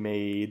that they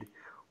made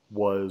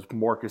was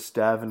Marcus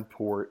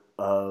Davenport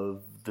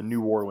of the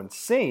New Orleans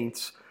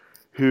Saints,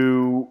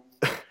 who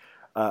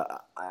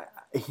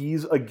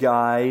he's a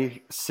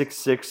guy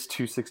 6'6",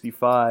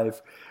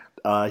 265.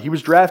 He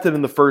was drafted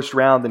in the first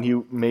round, and he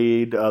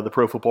made the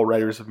Pro Football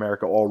Writers of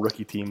America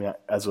All-Rookie Team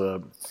as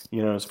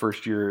his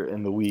first year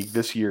in the league.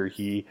 This year,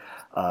 his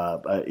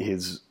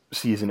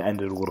season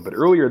ended a little bit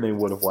earlier than he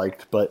would have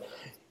liked, but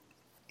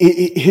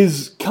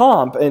his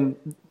comp, and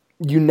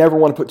you never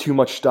want to put too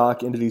much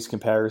stock into these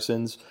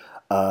comparisons,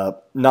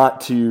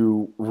 not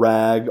to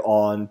rag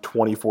on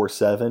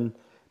 24/7,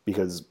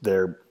 because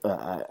they're,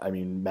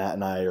 Matt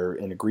and I are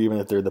in agreement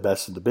that they're the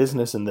best in the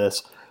business in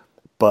this,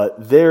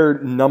 but their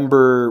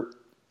number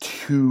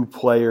 2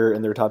 player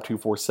in their top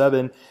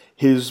 247,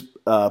 his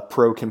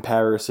pro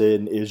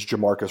comparison is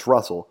Jamarcus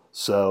Russell.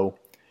 So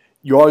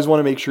you always want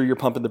to make sure you're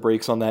pumping the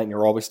brakes on that, and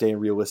you're always staying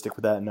realistic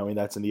with that, and knowing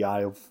that's in the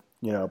eye of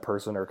a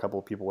person or a couple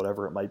of people,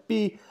 whatever it might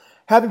be.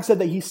 Having said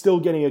that, he's still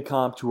getting a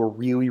comp to a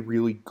really,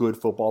 really good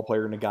football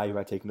player and a guy who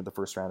got taken to the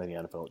first round of the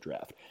NFL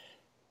draft.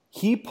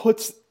 He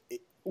puts,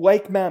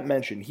 like Matt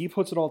mentioned, he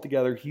puts it all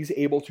together. He's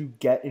able to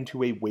get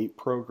into a weight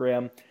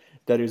program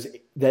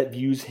that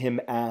views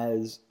him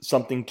as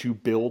something to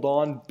build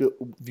on,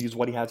 views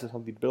what he has as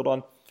something to build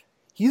on.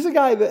 He's a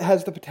guy that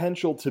has the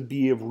potential to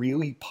be a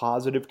really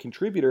positive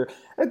contributor.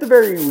 At the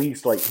very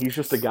least, he's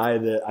just a guy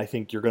that I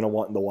think you're going to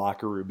want in the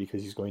locker room,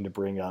 because he's going to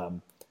bring,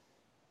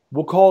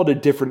 we'll call it a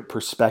different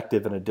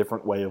perspective and a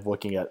different way of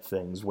looking at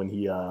things when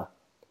he,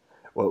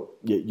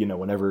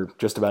 whenever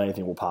just about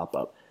anything will pop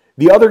up.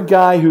 The other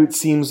guy who it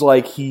seems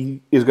like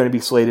he is going to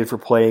be slated for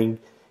playing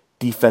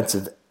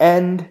defensive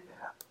end,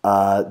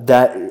 I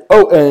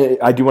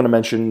do want to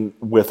mention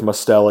with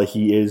Mostella,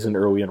 he is an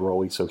early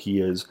enrollee, so he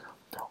is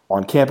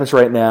on campus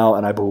right now,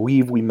 and I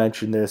believe we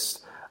mentioned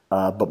this,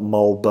 but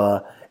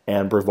Mulba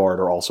and Brevard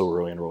are also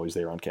early enrollees.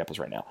 They are on campus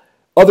right now.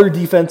 Other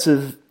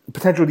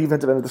potential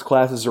defensive end of this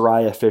class is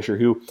Zariah Fisher,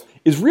 who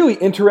is really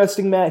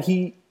interesting, Matt.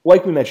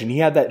 Like we mentioned, he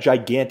had that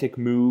gigantic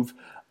move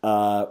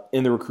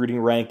in the recruiting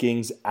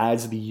rankings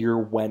as the year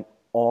went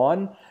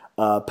on.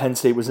 Penn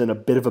State was in a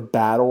bit of a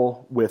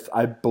battle with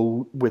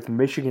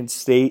Michigan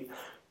State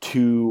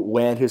to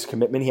land his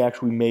commitment. He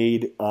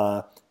actually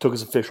took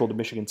his official to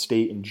Michigan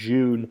State in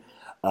June,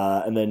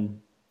 and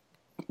then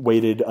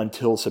waited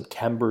until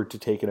September to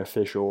take an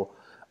official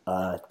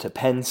to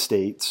Penn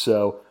State.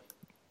 So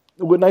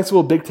a nice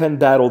little Big Ten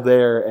battle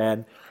there.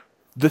 And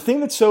the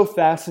thing that's so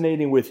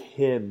fascinating with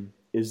him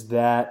is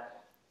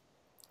that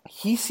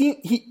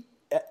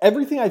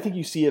everything I think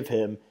you see of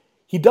him,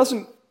 he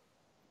doesn't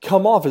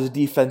come off as a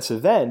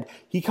defensive end.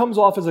 He comes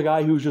off as a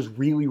guy who's just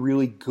really,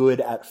 really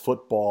good at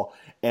football.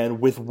 And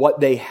with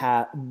what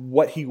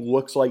he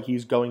looks like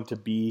he's going to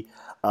be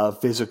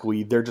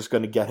physically, they're just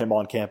going to get him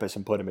on campus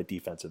and put him at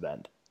defensive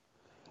end.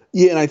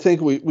 Yeah, and I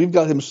think we've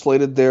got him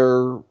slated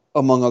there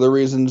among other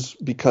reasons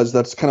because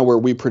that's kind of where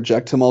we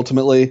project him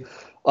ultimately.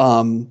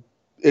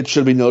 It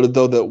should be noted,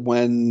 though, that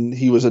when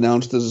he was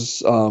announced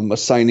as a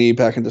signee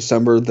back in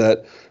December,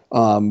 that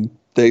I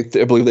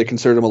believe they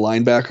considered him a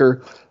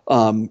linebacker.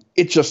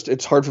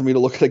 It's hard for me to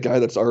look at a guy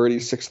that's already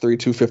 6'3",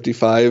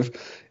 255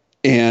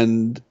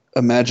 and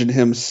imagine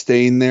him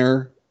staying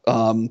there,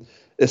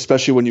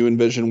 especially when you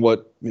envision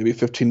what maybe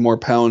 15 more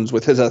pounds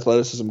with his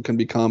athleticism can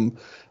become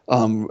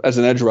as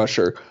an edge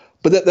rusher.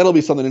 But that'll be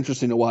something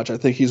interesting to watch. I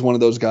think he's one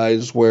of those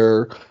guys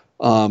where,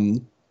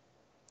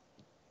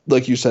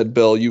 like you said,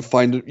 Bill, you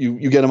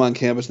get him on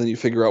campus, and then you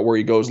figure out where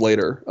he goes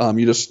later.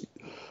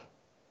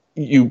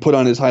 You put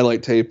on his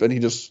highlight tape, and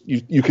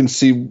you can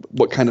see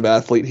what kind of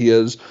athlete he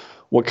is,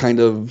 what kind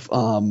of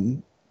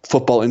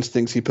football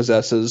instincts he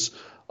possesses.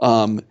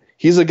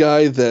 He's a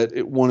guy that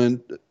it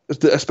wouldn't,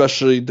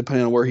 especially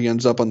depending on where he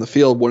ends up on the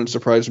field, wouldn't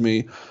surprise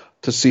me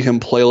to see him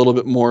play a little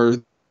bit more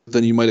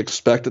than you might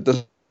expect at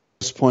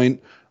this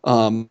point.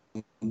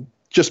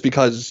 Just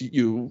because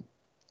you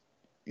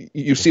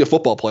see a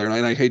football player,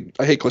 and I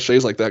hate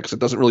cliches like that because it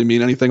doesn't really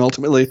mean anything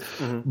ultimately.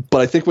 Mm-hmm.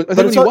 But I think when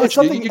you watch, it's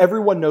something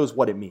everyone knows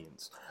what it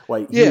means.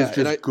 Like he's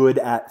just good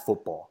at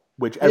football,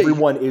 which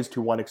everyone is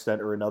to one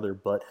extent or another.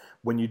 But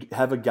when you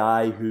have a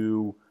guy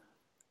who,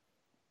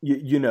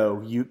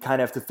 you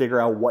kind of have to figure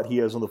out what he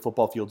is on the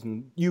football field,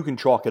 and you can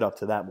chalk it up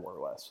to that more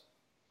or less.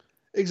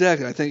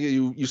 Exactly. I think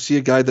you see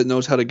a guy that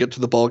knows how to get to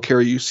the ball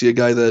carrier. You see a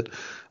guy that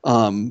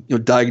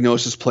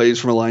diagnoses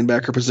plays from a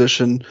linebacker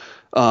position.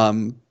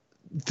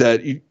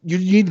 That you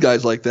need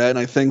guys like that. And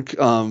I think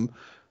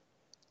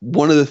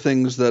one of the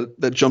things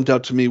that jumped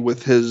out to me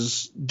with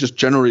his just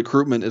general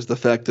recruitment is the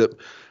fact that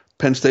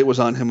Penn State was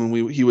on him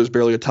when he was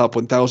barely a top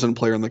 1,000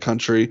 player in the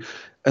country.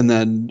 And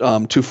then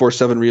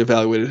 247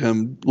 reevaluated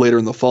him later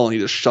in the fall, and he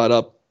just shot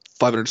up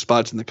 500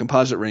 spots in the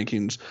composite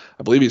rankings.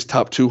 I believe he's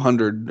top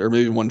 200 or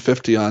maybe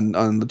 150 on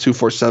the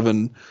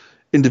 247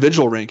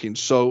 individual rankings.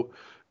 So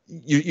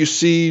you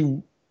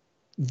see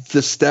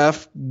the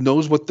staff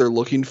knows what they're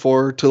looking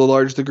for to a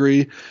large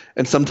degree,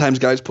 and sometimes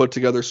guys put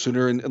together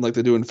sooner, and like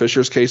they do in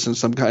Fisher's case, and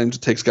sometimes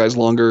it takes guys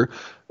longer,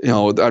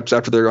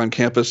 after they're on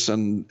campus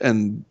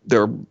and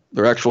their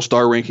actual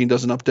star ranking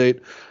doesn't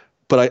update.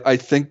 But I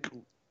think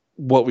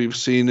what we've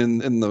seen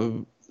in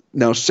the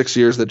now 6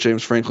 years that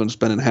James Franklin's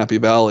been in Happy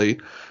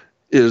Valley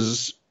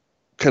is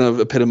kind of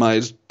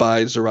epitomized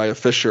by Zariah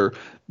Fisher.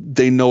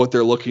 They know what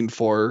they're looking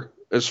for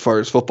as far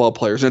as football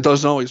players. And it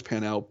doesn't always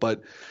pan out,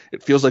 but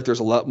it feels like there's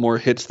a lot more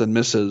hits than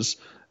misses.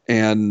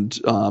 And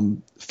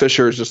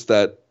Fisher is just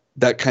that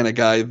kind of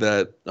guy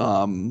that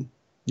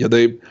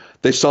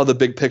they saw the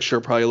big picture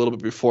probably a little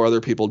bit before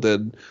other people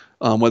did,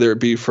 whether it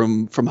be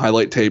from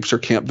highlight tapes or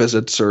camp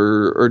visits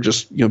or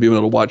just being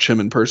able to watch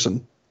him in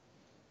person.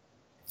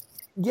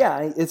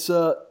 Yeah, it's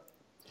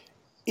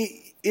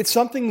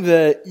something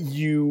that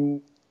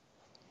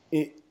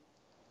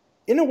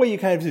in a way you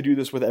kind of have to do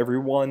this with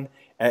everyone.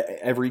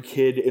 Every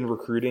kid in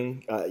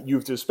recruiting, you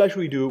have to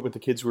especially do it with the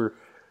kids who are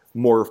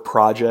more of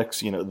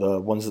projects. The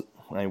ones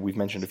that we've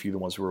mentioned a few, the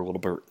ones who are a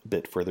little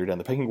bit further down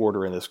the pecking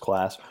order in this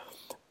class.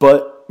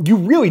 But you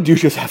really do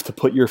just have to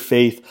put your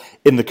faith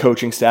in the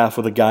coaching staff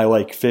with a guy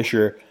like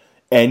Fisher,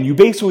 and you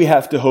basically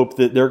have to hope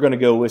that they're going to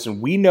go,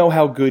 listen, we know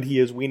how good he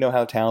is, we know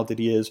how talented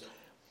he is.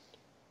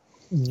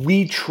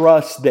 We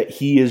trust that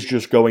he is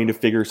just going to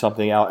figure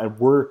something out, and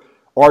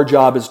our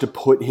job is to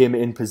put him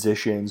in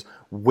positions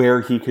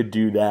where he could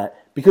do that,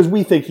 because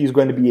we think he's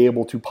going to be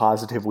able to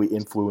positively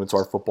influence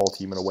our football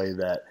team in a way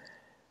that,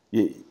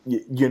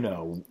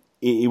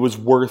 it was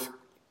worth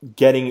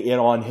getting in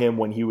on him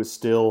when he was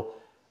still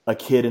a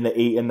kid in the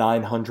 800s and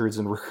 900s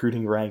in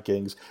recruiting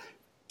rankings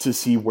to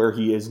see where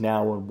he is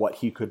now and what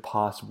he could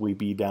possibly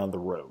be down the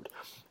road.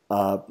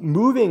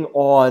 Moving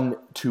on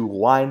to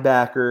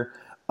linebacker,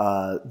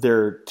 there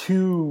are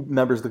two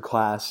members of the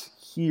class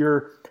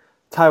here.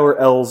 Tyler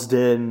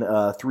Elsdon,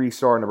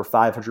 3-star, number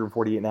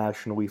 548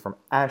 nationally from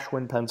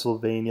Ashland,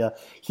 Pennsylvania.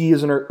 He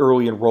is an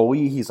early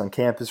enrollee. He's on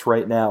campus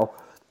right now.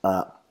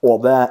 All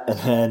that. And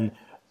then,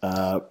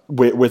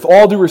 with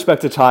all due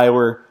respect to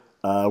Tyler,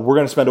 we're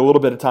going to spend a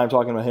little bit of time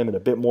talking about him and a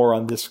bit more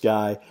on this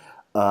guy.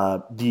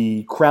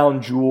 The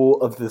crown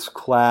jewel of this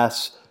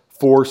class,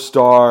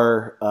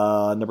 4-star,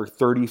 number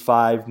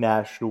 35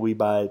 nationally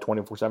by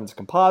 24/7's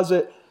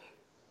composite.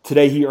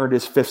 Today he earned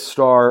his 5th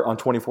star on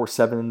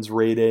 24/7's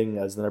rating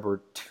as the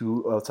number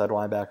 2 outside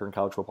linebacker in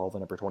college football, the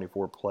number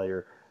 24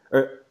 player,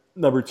 or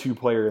number 2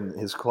 player in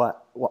his class,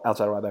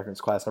 outside linebacker in his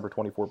class, number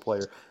 24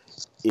 player.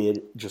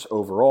 It just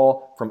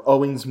overall from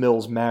Owings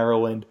Mills,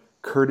 Maryland,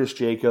 Curtis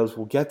Jacobs.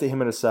 We'll get to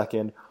him in a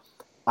second.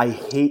 I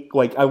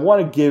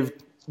want to give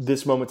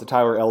this moment to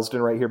Tyler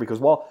Elsdon right here because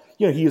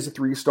he is a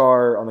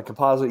 3-star on the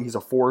composite. He's a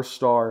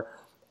 4-star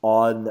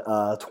on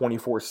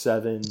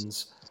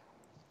 24/7's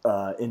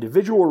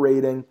individual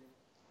rating.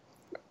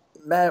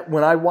 Matt,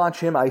 when I watch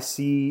him, I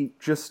see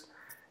just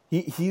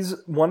he's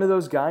one of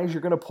those guys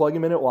you're going to plug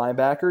him in at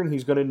linebacker and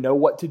he's going to know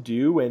what to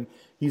do, and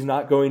he's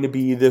not going to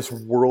be this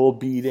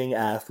world-beating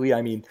athlete.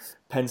 I mean,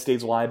 Penn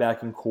State's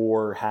linebacking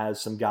core has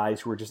some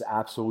guys who are just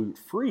absolute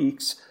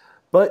freaks,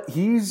 but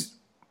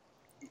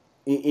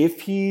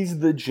if he's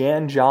the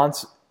Jan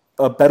Johnson,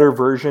 a better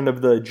version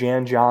of the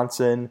Jan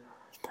Johnson,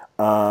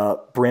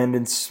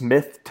 Brandon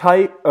Smith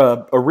type,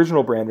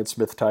 original Brandon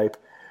Smith type,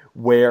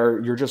 where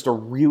you're just a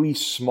really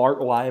smart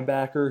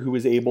linebacker who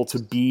is able to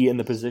be in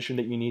the position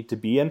that you need to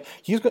be in.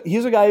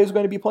 He's a guy who's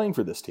going to be playing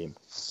for this team.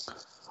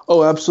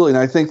 Oh, absolutely.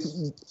 And I think,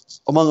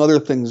 among other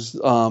things,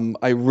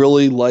 I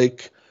really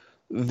like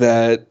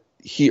that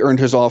he earned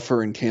his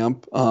offer in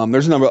camp.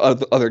 There's a number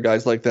of other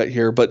guys like that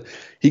here, but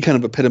he kind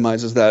of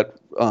epitomizes that.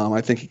 I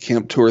think he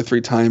camped 2 or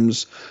 3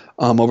 times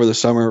over the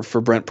summer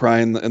for Brent Pry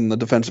and the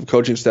defensive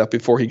coaching staff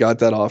before he got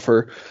that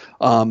offer.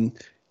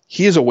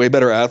 He is a way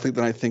better athlete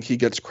than I think he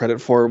gets credit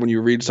for when you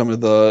read some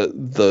of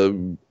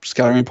the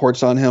scouting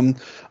reports on him.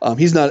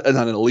 He's not an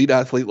elite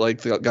athlete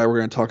like the guy we're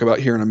going to talk about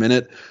here in a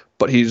minute,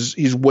 but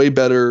he's way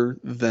better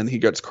than he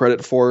gets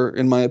credit for,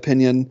 in my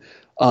opinion.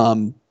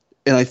 And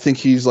I think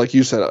he's, like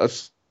you said,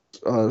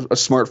 a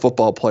smart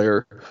football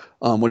player,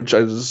 which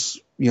is,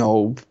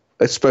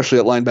 especially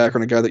at linebacker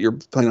and a guy that you're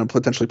planning on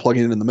potentially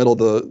plugging in the middle of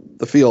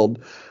the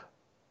field,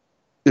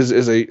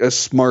 is a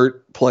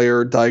smart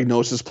player,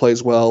 diagnoses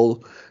plays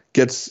well,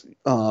 gets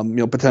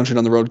potentially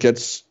down the road,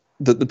 gets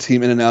the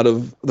team in and out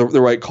of the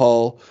right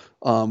call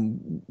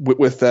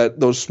with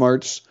those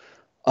smarts.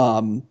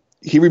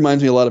 He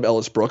reminds me a lot of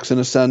Ellis Brooks in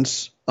a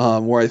sense,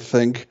 where I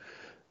think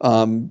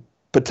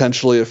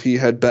potentially if he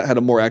had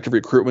a more active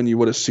recruitment, you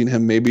would have seen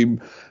him maybe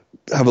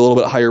have a little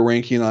bit higher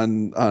ranking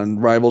on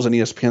Rivals and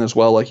ESPN as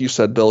well. Like you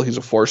said, Bill, he's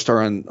a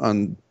 4-star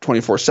on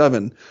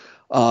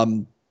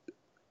 24/7.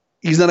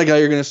 He's not a guy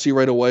you're going to see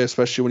right away,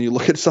 especially when you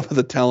look at some of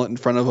the talent in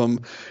front of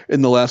him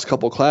in the last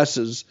couple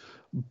classes.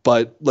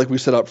 But like we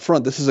said up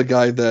front, this is a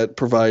guy that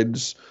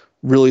provides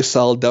really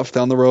solid depth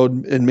down the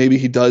road, and maybe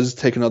he does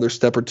take another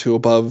step or two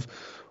above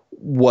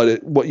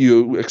what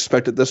you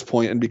expect at this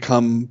point and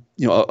become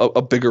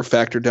a bigger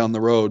factor down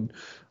the road.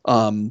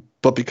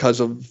 But because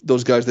of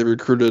those guys they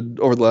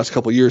recruited over the last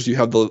couple of years, you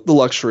have the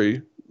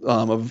luxury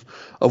of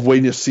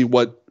waiting to see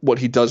what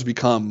he does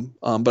become.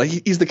 But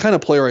he's the kind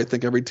of player I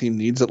think every team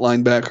needs at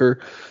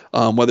linebacker,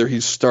 whether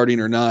he's starting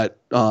or not.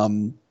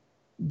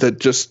 That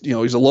just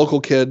he's a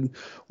local kid,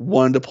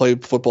 wanted to play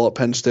football at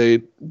Penn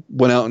State,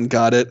 went out and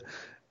got it.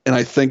 And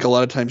I think a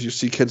lot of times you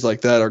see kids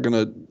like that are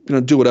gonna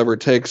do whatever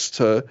it takes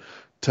to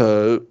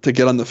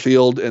get on the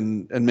field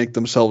and make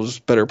themselves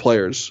better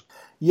players.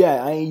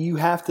 Yeah, you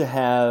have to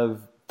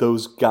have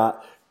those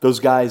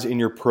guys in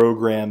your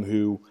program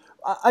who,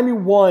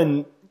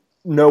 one,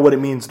 know what it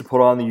means to put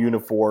on the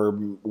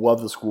uniform,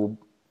 love the school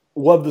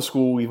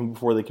even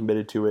before they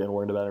committed to it and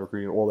learned about it,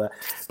 recruiting, all that.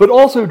 But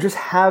also just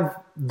have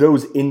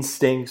those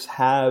instincts,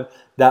 have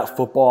that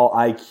football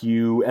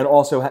IQ, and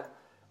also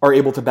are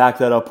able to back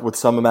that up with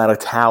some amount of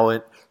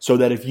talent so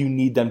that if you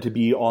need them to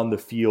be on the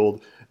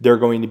field, they're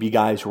going to be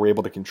guys who are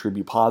able to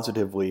contribute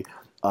positively.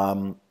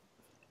 Again,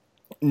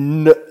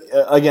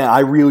 I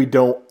really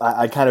don't.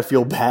 I kind of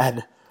feel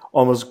bad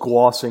almost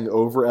glossing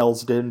over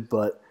Elsdon,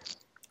 but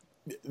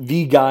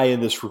the guy in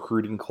this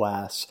recruiting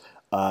class,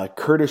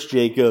 Curtis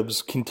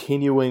Jacobs,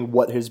 continuing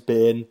what has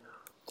been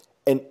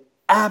an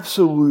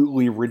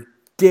absolutely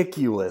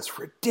ridiculous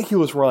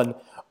run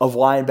of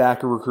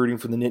linebacker recruiting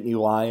for the Nittany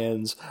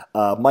Lions.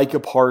 Micah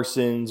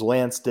Parsons,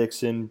 Lance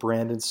Dixon,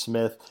 Brandon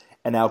Smith,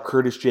 and now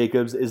Curtis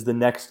Jacobs is the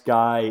next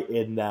guy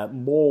in that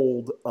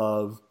mold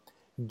of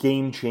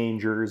game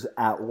changers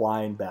at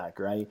linebacker,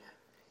 right?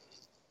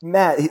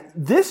 Matt,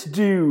 this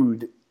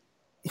dude,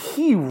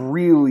 he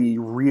really,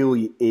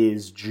 really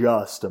is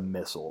just a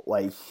missile.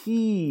 Like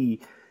he's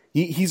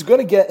going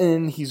to get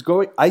in.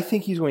 I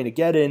think he's going to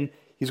get in.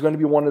 He's going to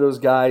be one of those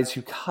guys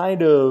who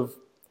kind of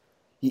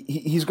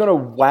he's going to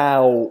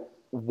wow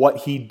what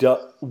he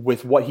does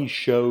with what he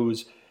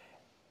shows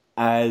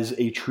as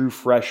a true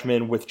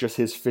freshman with just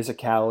his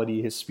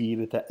physicality, his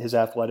speed, his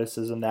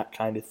athleticism, that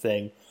kind of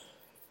thing.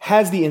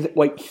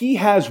 He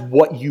has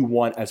what you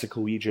want as a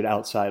collegiate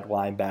outside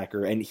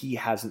linebacker, and he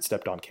hasn't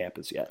stepped on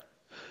campus yet.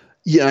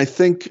 Yeah, I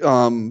think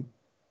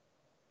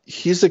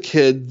he's a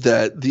kid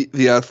that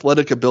the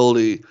athletic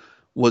ability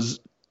was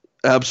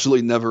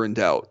absolutely never in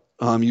doubt.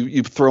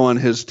 You throw on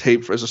his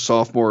tape as a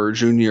sophomore or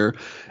junior,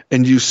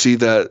 and you see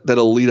that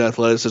elite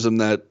athleticism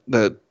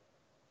that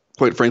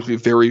quite frankly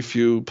very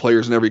few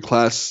players in every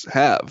class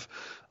have.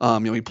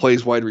 He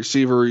plays wide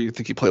receiver. You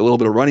think he played a little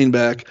bit of running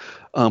back,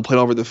 played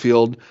all over the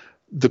field.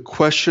 The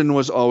question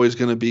was always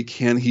going to be,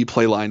 can he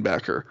play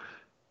linebacker?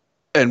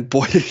 And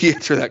boy, did he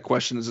answer that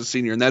question as a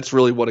senior. And that's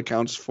really what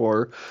accounts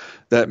for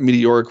that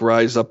meteoric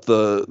rise up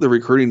the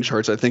recruiting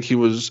charts. I think he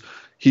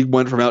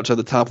went from outside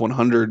the top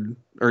 100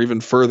 or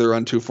even further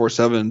on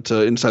 247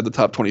 to inside the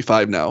top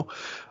 25 now,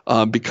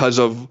 because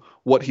of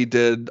what he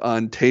did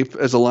on tape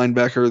as a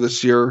linebacker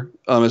this year,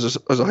 as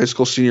a high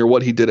school senior,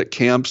 what he did at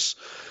camps,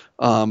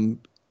 and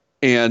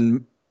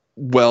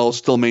while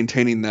still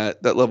maintaining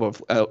that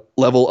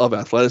level of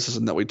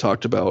athleticism that we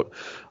talked about.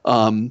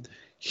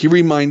 He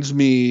reminds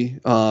me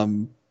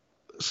kind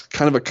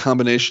of a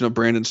combination of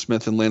Brandon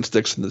Smith and Lance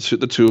Dixon, the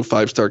two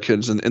 5-star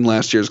kids in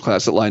last year's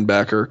class at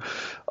linebacker.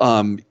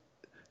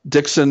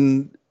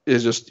 Dixon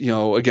is just,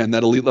 again,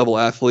 that elite level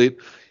athlete.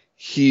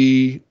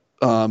 He,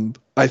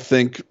 I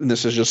think, and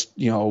this is just,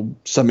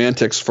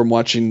 semantics from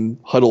watching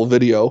Huddle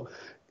video,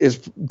 is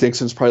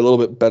Dixon's probably a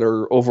little bit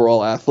better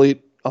overall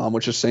athlete,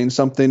 which is saying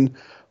something.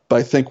 But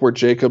I think where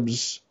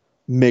Jacobs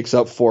makes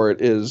up for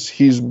it is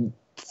he's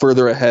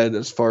further ahead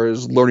as far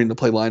as learning to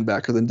play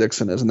linebacker than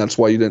Dixon is, and that's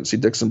why you didn't see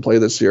Dixon play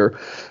this year.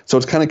 So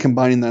it's kind of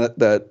combining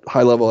that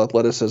high-level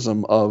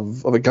athleticism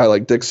of a guy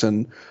like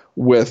Dixon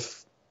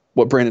with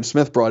what Brandon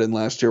Smith brought in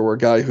last year, where a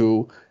guy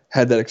who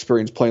had that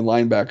experience playing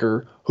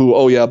linebacker, who,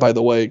 oh yeah, by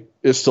the way,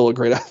 is still a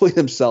great athlete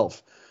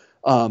himself.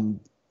 And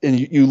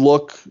you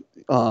look,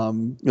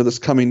 this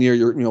coming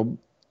year,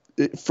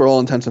 for all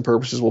intents and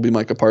purposes, will be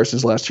Micah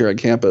Parsons' last year on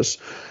campus.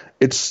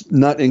 It's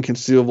not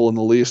inconceivable in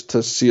the least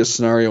to see a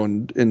scenario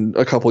in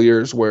a couple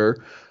years where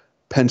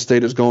Penn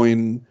State is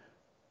going,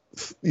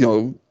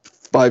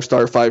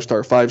 5-star,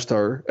 5-star,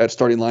 5-star at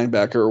starting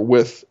linebacker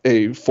with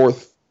a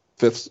fourth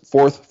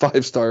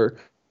 5-star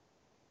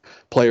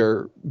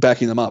player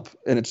backing them up,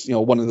 and it's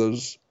one of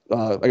those.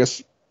 I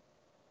guess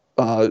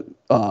I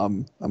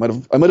might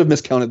have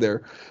miscounted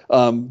there,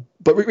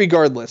 but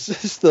regardless,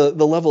 it's the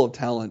level of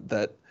talent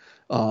that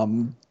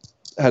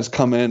has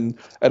come in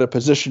at a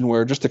position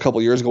where just a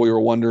couple years ago we were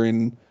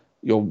wondering,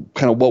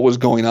 kind of what was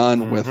going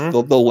on with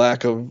the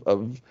lack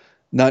of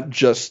not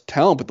just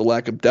talent, but the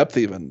lack of depth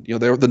even.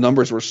 The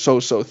numbers were so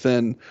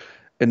thin,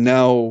 and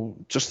now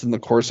just in the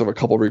course of a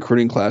couple of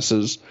recruiting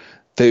classes,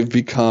 they've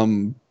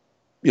become,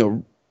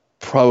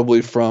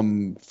 probably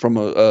from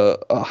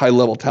a high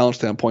level talent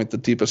standpoint, the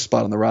deepest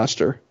spot on the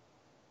roster.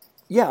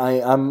 Yeah,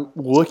 I'm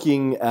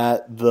looking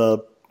at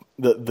the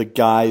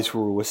guys who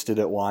were listed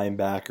at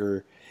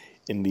linebacker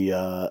in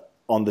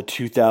on the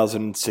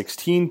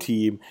 2016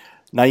 team.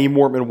 Naeem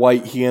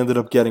Wortman-White, he ended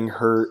up getting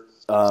hurt.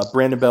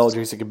 Brandon Bell and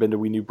Jason Cabinda,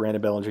 we knew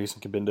Brandon Bell and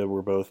Jason Cabinda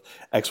were both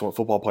excellent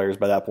football players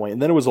by that point.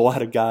 And then it was a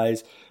lot of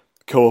guys,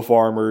 Koa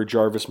Farmer,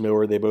 Jarvis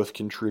Miller, they both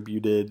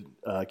contributed.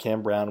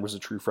 Cam Brown was a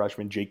true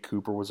freshman. Jake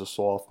Cooper was a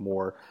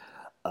sophomore.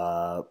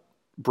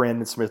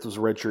 Brandon Smith was a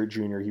redshirt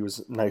junior. He was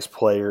a nice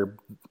player.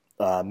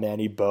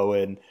 Manny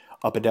Bowen,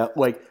 up and down.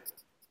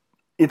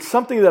 It's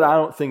something that I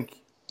don't think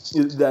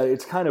that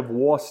it's kind of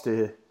lost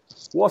to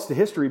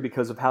history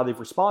because of how they've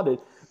responded.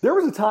 There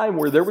was a time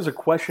where there was a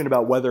question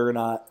about whether or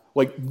not,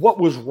 what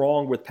was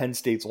wrong with Penn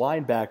State's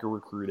linebacker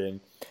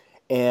recruiting.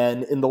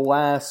 And in the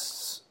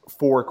last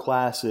 4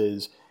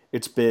 classes,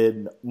 it's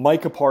been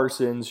Micah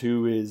Parsons,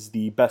 who is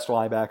the best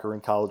linebacker in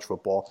college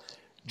football,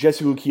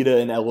 Jesse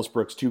Lukita and Ellis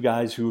Brooks, 2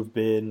 guys who have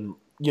been,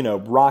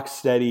 rock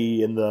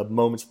steady in the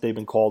moments that they've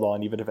been called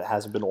on, even if it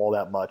hasn't been all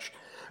that much.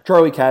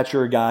 Charlie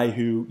Katcher, a guy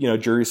who,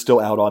 jury's still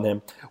out on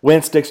him.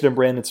 Lance Dixon and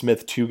Brandon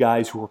Smith, 2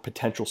 guys who were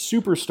potential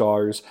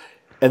superstars.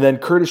 And then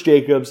Curtis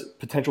Jacobs,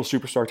 potential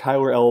superstar.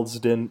 Tyler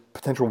Elsdon,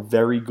 potential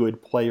very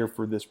good player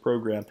for this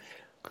program.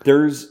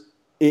 There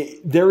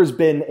has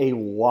been a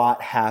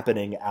lot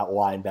happening at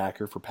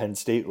linebacker for Penn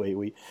State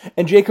lately.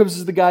 And Jacobs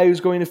is the guy who's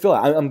going to fill it.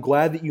 I'm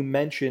glad that you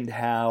mentioned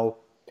how,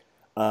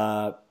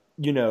 in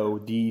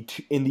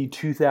the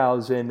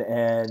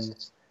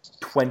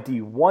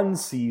 2021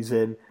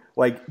 season,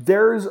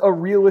 there's a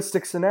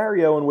realistic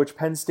scenario in which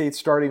Penn State's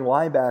starting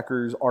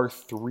linebackers are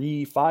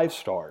 3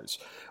 5-stars.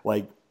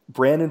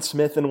 Brandon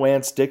Smith and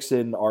Lance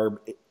Dixon are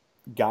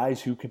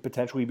guys who could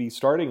potentially be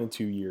starting in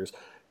 2 years.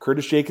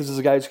 Curtis Jacobs is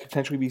a guy who could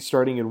potentially be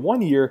starting in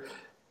 1 year.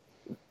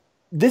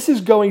 This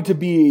is going to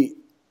be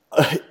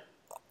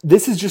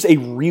this is just a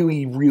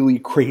really, really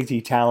crazy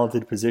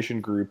talented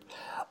position group.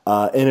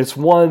 And it's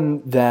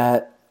one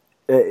that,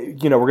 we're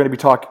going to be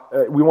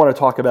we want to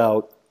talk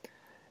about,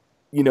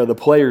 the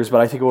players, but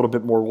I think a little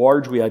bit more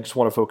largely, I just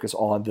want to focus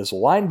on this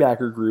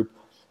linebacker group.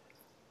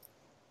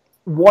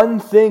 one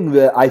thing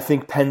that I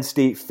think Penn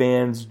State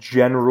fans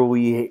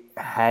generally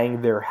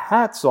hang their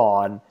hats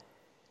on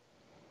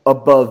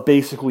above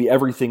basically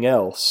everything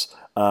else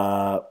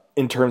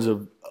in terms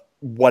of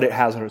what it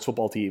has on its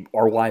football team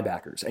are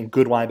linebackers and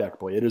good linebacker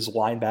play. It is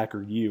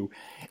linebacker U.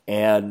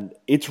 And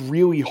it's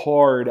really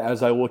hard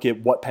as I look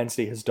at what Penn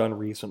State has done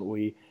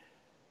recently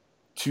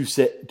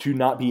to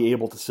not be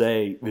able to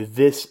say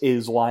this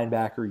is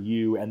linebacker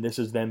U and this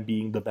is them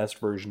being the best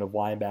version of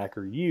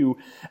linebacker U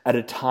at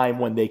a time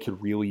when they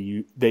could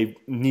really they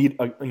need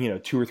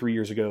 2 or 3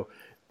 years ago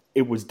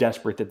it was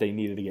desperate that they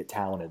needed to get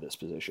talent at this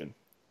position.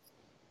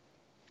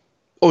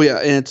 Oh yeah,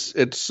 and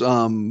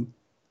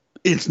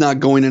it's not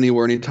going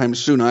anywhere anytime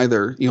soon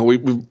either. We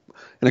in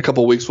a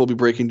couple of weeks we'll be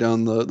breaking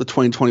down the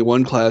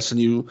 2021 class,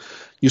 and you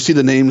see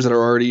the names that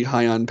are already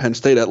high on Penn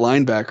State at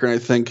linebacker, and I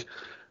think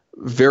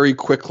very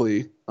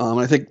quickly.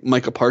 I think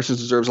Micah Parsons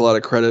deserves a lot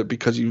of credit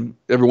because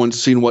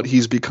everyone's seen what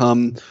he's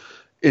become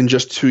in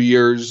just 2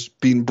 years,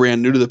 being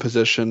brand new to the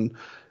position,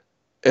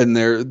 and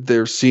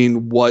they're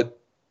seeing what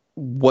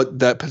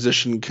that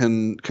position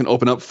can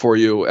open up for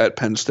you at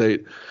Penn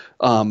State.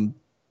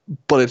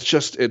 But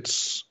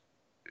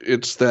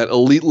it's that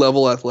elite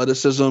level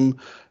athleticism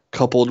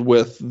coupled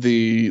with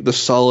the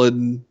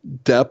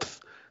solid depth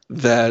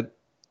that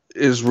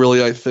is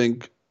really, I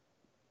think,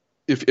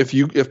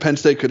 if Penn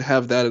State could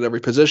have that at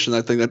every position,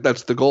 I think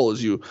that's the goal.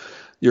 Is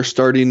you're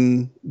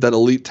starting that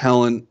elite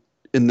talent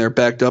in there,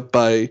 backed up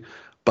by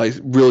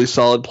really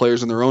solid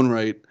players in their own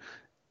right,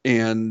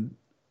 and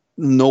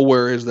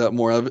nowhere is that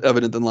more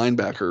evident than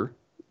linebacker.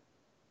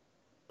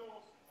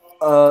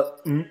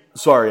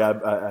 Sorry,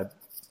 I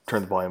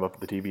turned the volume up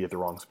at the TV at the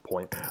wrong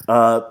point.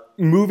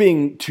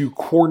 Moving to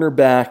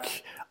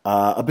cornerback,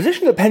 a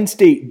position that Penn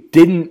State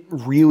didn't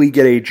really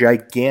get a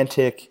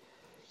gigantic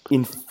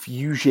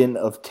infusion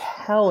of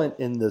talent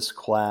in this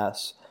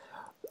class,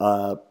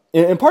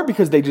 in part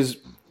because they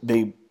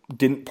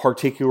didn't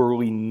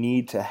particularly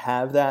need to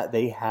have that.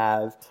 They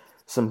have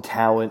some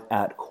talent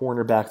at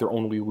cornerback. They're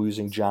only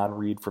losing John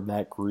Reed from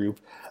that group.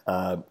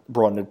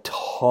 Brought in a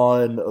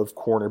ton of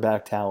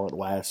cornerback talent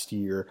last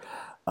year,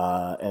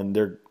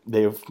 and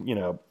they have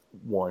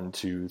one,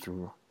 two,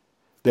 three.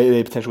 They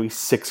have potentially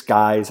 6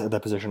 guys at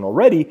that position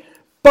already,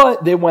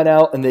 but they went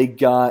out and they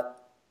got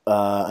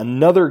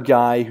another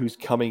guy who's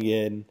coming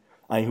in,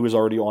 who is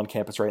already on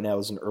campus right now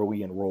as an early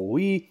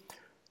enrollee,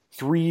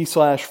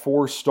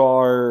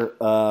 3/4-star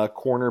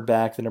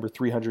cornerback, the number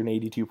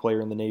 382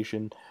 player in the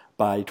nation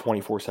by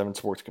 24/7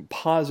 Sports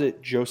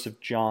Composite, Joseph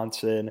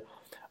Johnson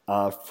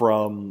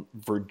from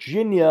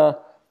Virginia.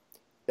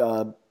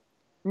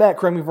 Matt,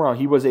 correct me if I'm wrong,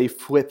 he was a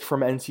flip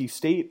from NC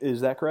State, is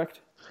that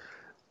correct?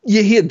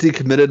 Yeah, he had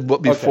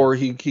decommitted before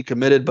he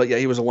committed, but yeah,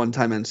 he was a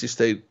one-time NC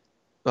State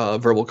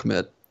verbal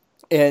commit.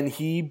 And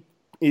he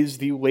is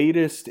the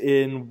latest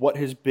in what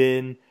has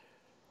been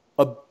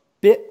a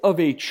bit of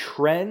a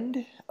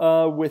trend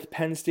with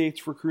Penn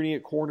State's recruiting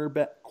at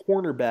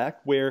cornerback,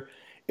 where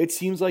it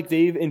seems like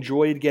they've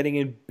enjoyed getting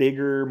in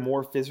bigger,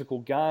 more physical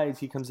guys.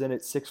 He comes in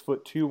at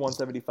 6'2",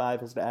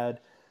 175, has to add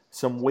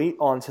some weight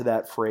onto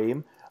that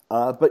frame.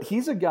 But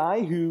he's a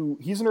guy who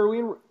he's an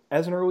early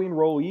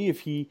enrollee.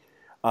 If he,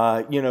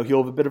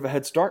 he'll have a bit of a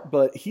head start,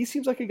 but he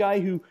seems like a guy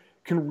who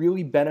can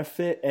really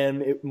benefit,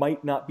 and it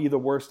might not be the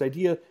worst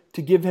idea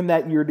to give him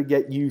that year to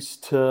get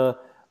used to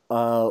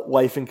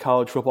life in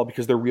college football,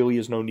 because there really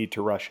is no need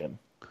to rush him.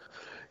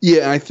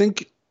 Yeah, I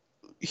think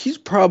he's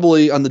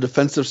probably on the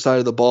defensive side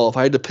of the ball. If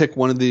I had to pick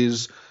one of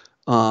these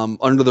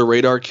under the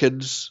radar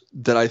kids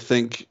that I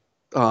think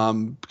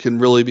can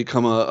really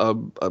become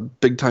a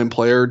big time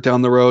player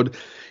down the road,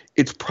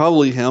 it's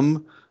probably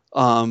him.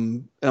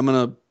 I'm going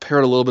to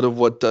parrot a little bit of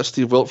what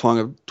Steve Wiltfong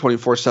of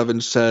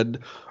 24/7 said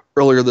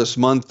earlier this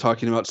month,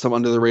 talking about some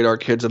under the radar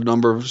kids at a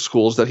number of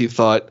schools that he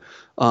thought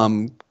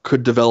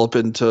could develop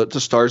into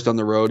stars down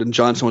the road. And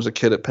Johnson was a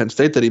kid at Penn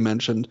State that he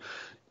mentioned.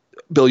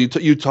 Bill,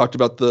 you talked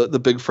about the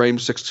big frame,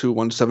 6'2",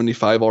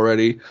 175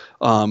 already.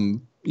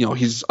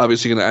 He's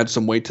obviously going to add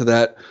some weight to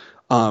that.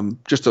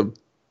 Just a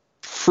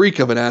freak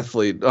of an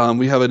athlete.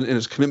 We have it in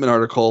his commitment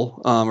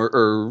article,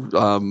 or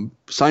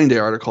sign day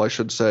article, I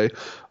should say,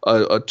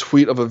 a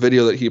tweet of a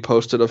video that he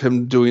posted of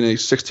him doing a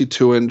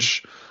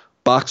 62-inch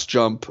box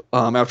jump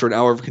after an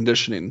hour of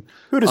conditioning.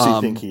 Who does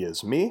he think he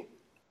is? Me?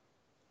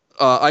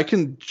 I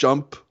can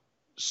jump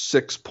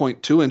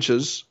 6.2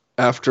 inches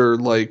after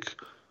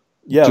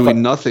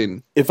doing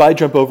nothing. If I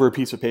jump over a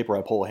piece of paper,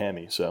 I pull a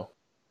hammy. So,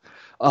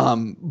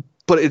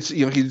 but it's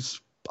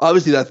he's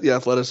obviously that the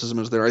athleticism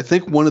is there. I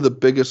think one of the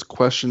biggest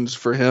questions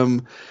for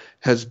him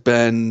has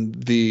been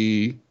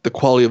the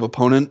quality of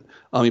opponent.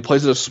 He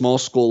plays at a small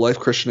school, Life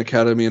Christian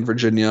Academy in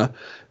Virginia,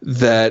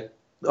 that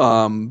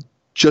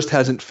just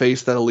hasn't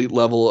faced that elite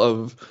level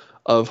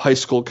of high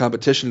school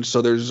competition.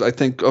 So there's, I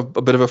think, a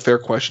bit of a fair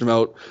question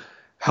about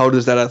how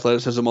does that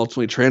athleticism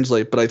ultimately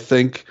translate. But I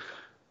think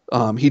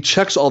he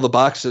checks all the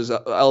boxes.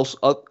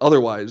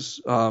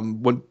 Otherwise,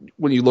 when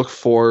you look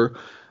for,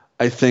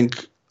 I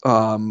think,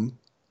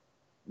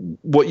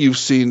 what you've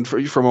seen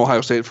from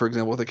Ohio State, for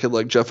example, with a kid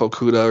like Jeff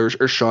Okudah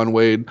or Sean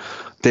Wade,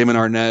 Damon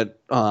Arnett,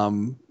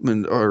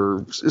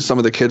 or some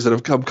of the kids that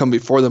have come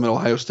before them at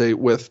Ohio State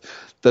with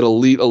that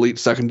elite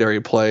secondary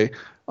play,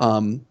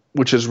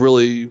 which is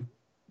really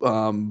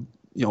one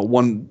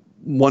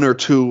or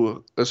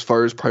two as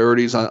far as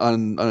priorities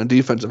on a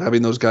defense of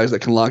having those guys that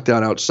can lock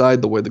down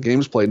outside the way the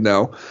game's played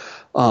now.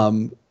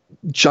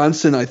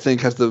 Johnson, I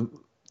think, has the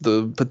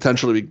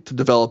potential to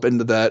develop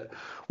into that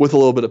with a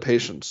little bit of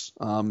patience.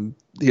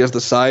 He has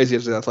the size, he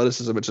has the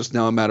athleticism. It's just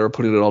now a matter of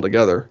putting it all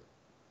together.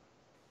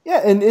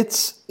 Yeah, and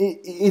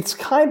it's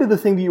kind of the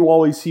thing that you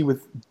always see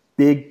with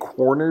big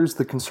corners.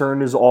 The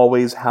concern is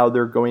always how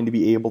they're going to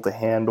be able to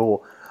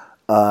handle,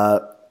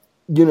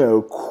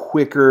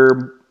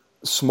 quicker,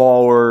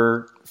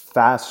 smaller,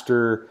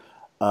 faster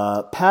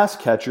pass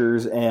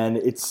catchers. And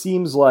it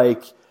seems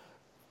like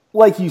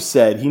you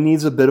said, he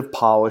needs a bit of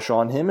polish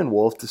on him, and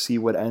we'll have to see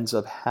what ends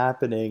up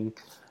happening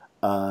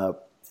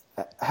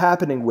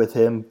with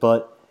him.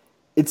 But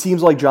it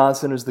seems like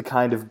Johnson is the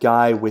kind of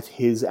guy with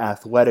his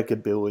athletic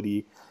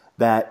ability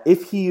that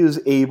if he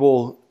is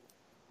able,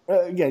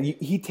 again,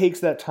 he takes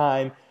that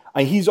time.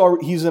 He's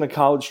in a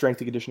college strength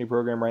and conditioning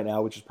program right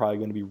now, which is probably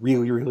going to be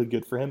really, really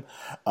good for him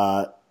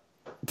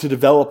to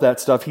develop that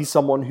stuff. He's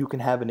someone who can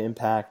have an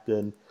impact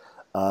and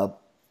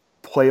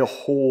play a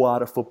whole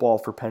lot of football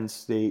for Penn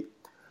State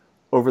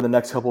over the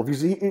next couple of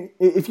years.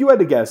 If you had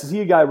to guess, is he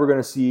a guy we're going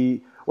to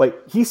see?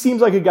 Like, he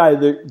seems like a guy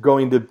that's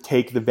going to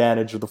take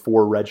advantage of the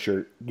 4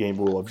 redshirt game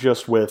rule of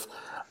just with,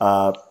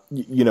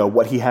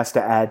 what he has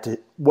to add to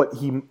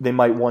they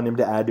might want him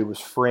to add to his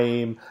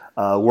frame,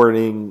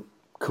 learning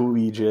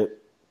collegiate,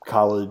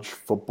 college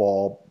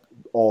football,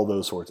 all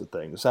those sorts of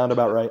things. Sound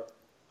about right?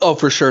 Oh,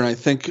 for sure. And I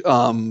think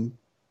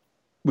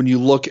when you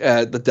look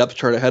at the depth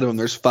chart ahead of him,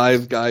 there's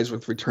 5 guys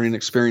with returning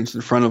experience in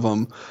front of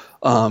him.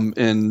 And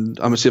I'm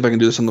going to see if I can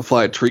do this on the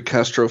fly. Tariq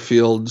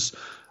Castro-Fields,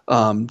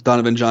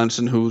 Donovan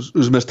Johnson,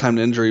 who's missed time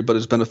to injury but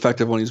has been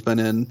effective when he's been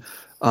in,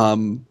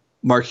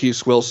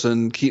 Marquise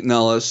Wilson, Keaton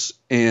Ellis,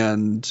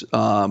 and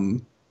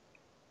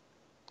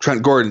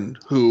Trent Gordon,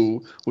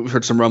 who we've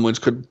heard some rumblings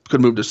could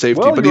move to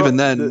safety. Well, but even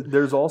then,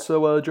 there's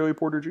also Joey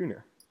Porter Jr.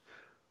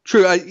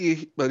 True,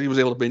 but he was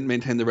able to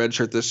maintain the red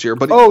shirt this year.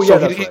 But that's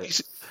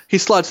right. He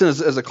slots in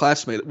as a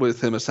classmate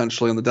with him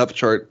essentially on the depth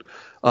chart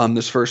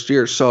this first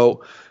year.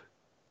 So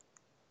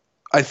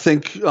I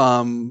think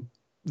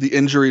the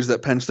injuries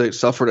that Penn State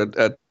suffered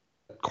at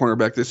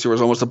cornerback this year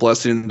was almost a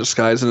blessing in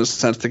disguise in a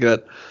sense to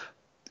get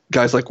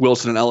guys like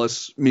Wilson and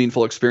Ellis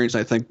meaningful experience.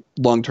 And I think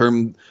long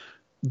term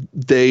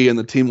they and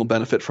the team will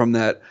benefit from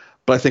that.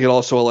 But I think it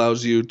also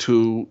allows you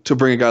to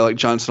bring a guy like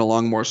Johnson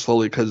along more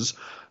slowly because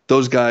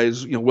those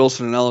guys,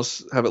 Wilson and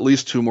Ellis have at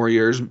least 2 more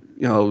years,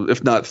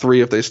 if not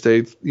 3 if they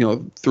stay,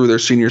 through their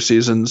senior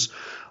seasons.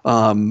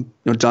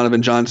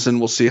 Donovan Johnson,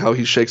 we'll see how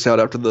he shakes out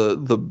after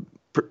the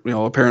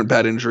apparent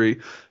bad injury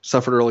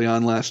suffered early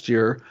on last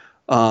year.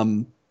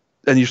 And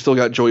you still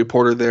got Joey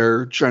Porter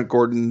there. Trent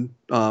Gordon,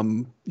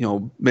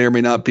 may or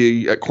may not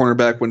be at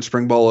cornerback when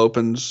spring ball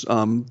opens,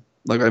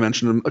 like I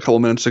mentioned a couple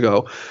minutes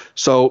ago.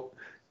 So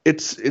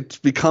it's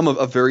become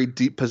a very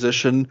deep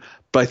position,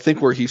 but I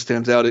think where he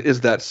stands out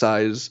is that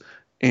size.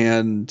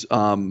 And,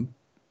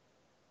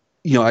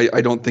 I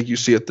don't think you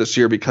see it this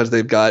year because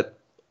they've got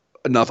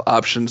enough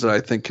options that I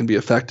think can be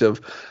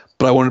effective.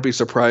 But I wouldn't be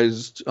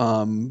surprised, as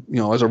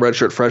a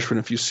redshirt freshman,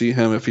 if you see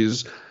him, if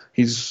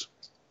he's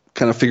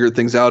kind of figured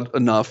things out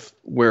enough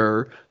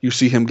where you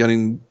see him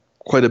getting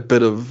quite a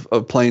bit of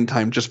playing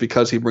time just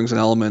because he brings an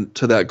element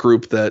to that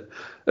group that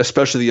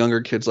especially the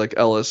younger kids like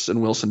Ellis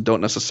and Wilson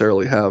don't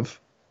necessarily have.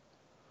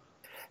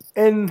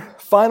 And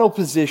final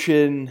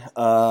position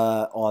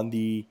on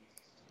the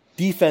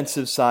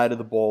defensive side of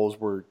the ball as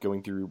we're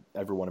going through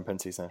everyone in Penn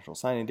State's National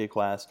Signing Day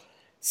class.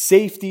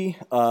 Safety,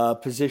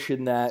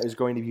 position that is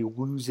going to be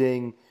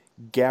losing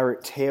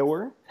Garrett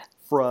Taylor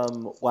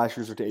from last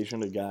year's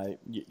rotation, a guy,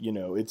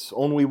 it's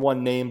only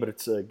one name, but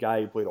it's a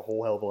guy who played a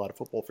whole hell of a lot of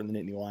football for the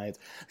Nittany Lions.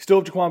 They still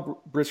have Jaquan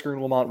Brisker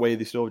and Lamont Wade.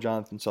 They still have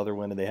Jonathan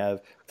Sutherland, and they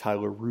have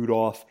Tyler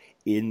Rudolph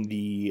in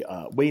the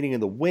waiting in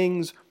the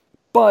wings.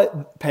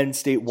 But Penn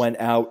State went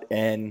out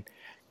and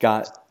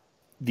got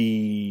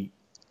the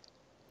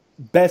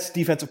best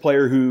defensive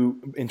player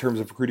who, in terms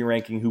of recruiting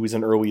ranking, who was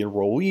an early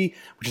enrollee,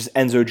 which is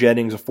Enzo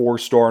Jennings, a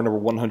 4-star, number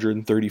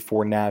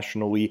 134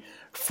 nationally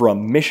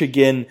from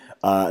Michigan.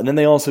 And then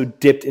they also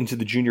dipped into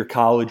the junior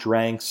college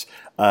ranks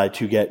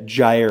to get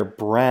Jair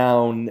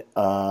Brown,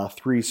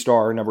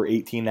 3-star, number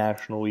 18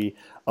 nationally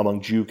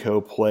among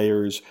JUCO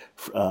players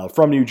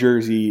from New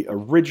Jersey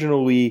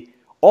originally,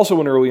 also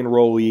an early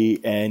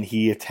enrollee, and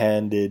he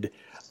attended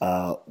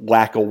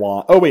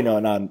Lackawanna. Oh, wait, no,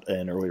 not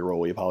an early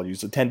enrollee,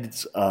 apologies. Attended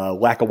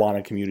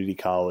Lackawanna Community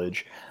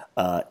College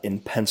in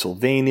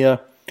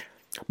Pennsylvania.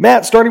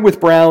 Matt, starting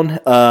with Brown,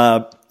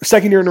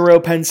 second year in a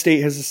row, Penn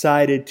State has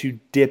decided to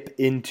dip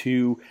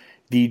into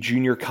the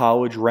junior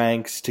college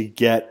ranks to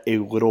get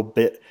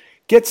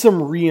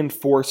some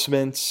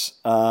reinforcements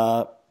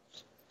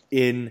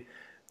in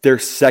their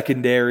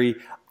secondary.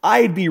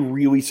 I'd be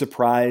really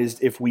surprised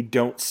if we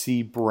don't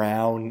see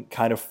Brown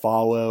kind of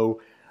follow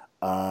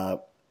a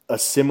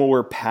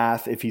similar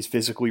path if he's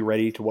physically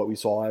ready to what we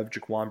saw out of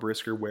Jaquan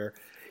Brisker, where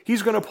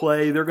he's going to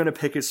play, they're going to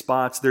pick his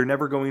spots, they're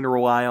never going to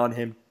rely on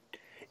him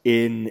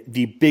in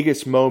the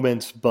biggest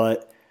moments,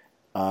 but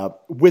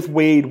with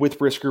Wade, with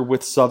Brisker,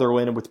 with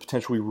Sutherland, and with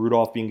potentially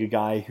Rudolph being a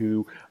guy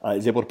who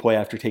is able to play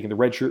after taking the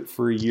red shirt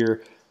for a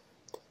year,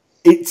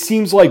 it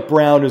seems like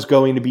Brown is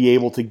going to be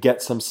able to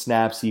get some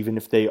snaps even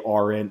if they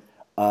aren't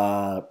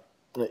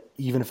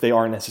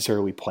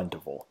necessarily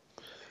plentiful.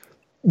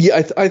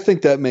 Yeah, I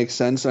think that makes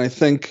sense, and I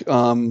think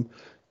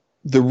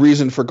the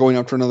reason for going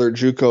after another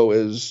JUCO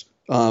is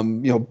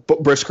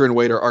Brisker and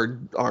Wade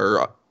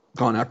are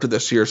gone after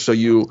this year, so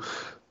you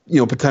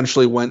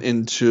potentially went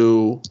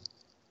into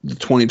the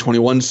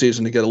 2021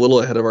 season, to get a little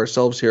ahead of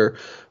ourselves here,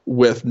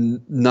 with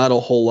not a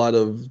whole lot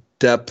of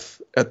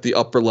depth at the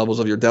upper levels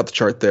of your depth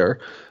chart there.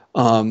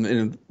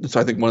 And so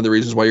I think one of the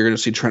reasons why you're going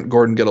to see Trent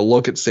Gordon get a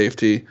look at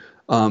safety,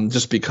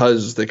 just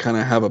because they kind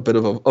of have a bit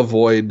of a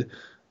void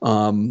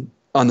on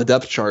the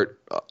depth chart.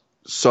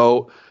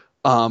 So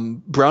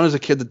Brown is a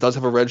kid that does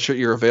have a redshirt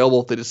year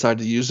available if they decide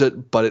to use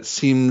it, but it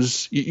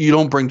seems you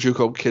don't bring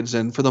JUCO kids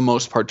in for the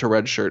most part to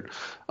redshirt.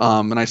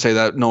 And I say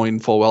that knowing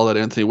full well that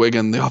Anthony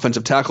Wiggin, the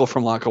offensive tackle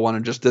from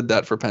Lackawanna, just did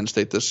that for Penn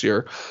State this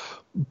year.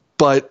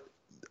 But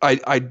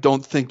I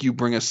don't think you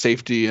bring a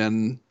safety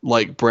in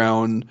like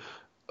Brown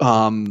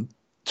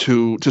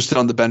to sit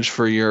on the bench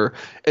for a year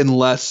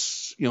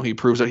unless he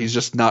proves that he's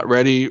just not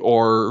ready,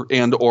 or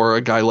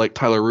a guy like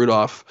Tyler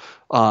Rudolph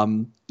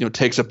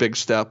takes a big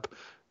step.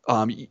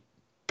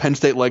 Penn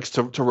State likes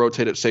to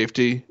rotate at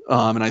safety,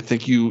 and I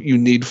think you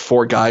need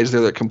 4 guys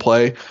there that can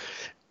play.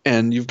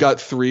 And you've got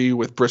 3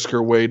 with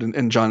Brisker, Wade,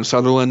 and John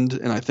Sutherland.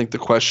 And I think the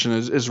question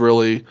is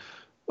really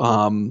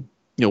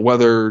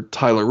whether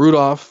Tyler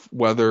Rudolph,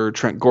 whether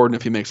Trent Gordon,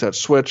 if he makes that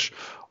switch,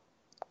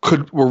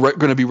 we're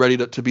going to be ready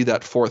to be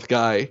that 4th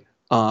guy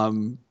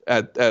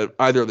at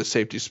either of the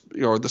safeties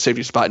or the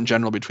safety spot in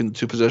general between the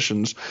 2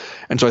 positions.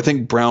 And so I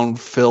think Brown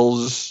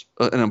fills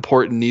an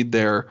important need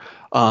there.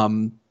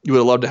 You would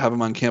have loved to have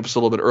him on campus a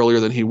little bit earlier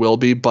than he will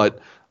be, but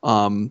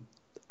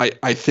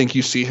I think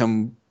you see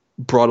him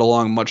brought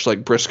along much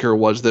like Brisker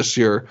was this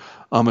year,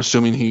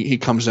 assuming he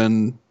comes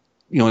in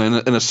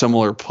in a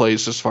similar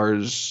place as far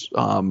as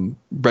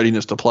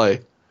readiness to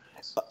play.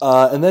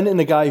 And then in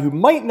a guy who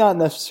might not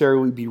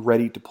necessarily be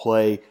ready to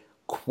play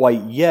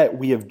quite yet,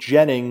 we have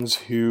Jennings,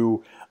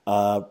 who,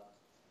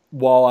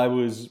 while I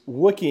was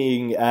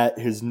looking at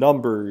his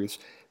numbers,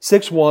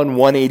 6'1",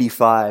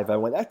 185, I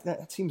went,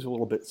 that seems a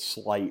little bit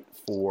slight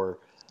for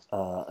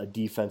a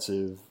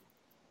defensive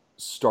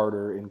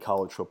starter in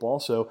college football.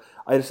 So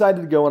I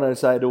decided to go and I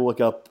decided to look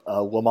up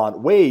Lamont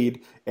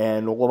Wade,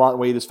 and Lamont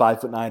Wade is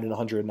 5'9" and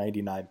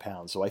 199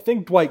 pounds. So I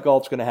think Dwight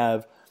Galt's going to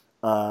have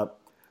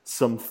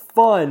some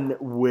fun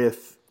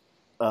with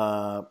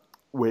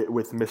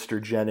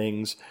Mr.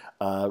 Jennings.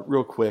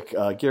 Real quick,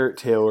 Garrett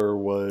Taylor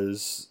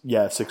was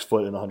 6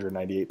 foot and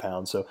 198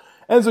 pounds. So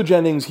Enzo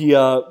Jennings,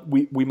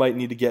 we might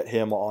need to get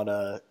him on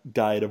a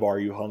diet of Are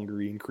You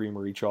Hungry and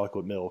creamery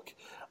chocolate milk.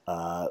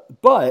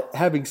 But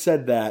having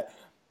said that,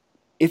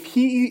 if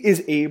he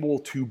is able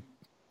to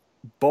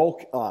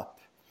bulk up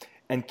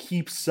and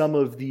keep some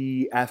of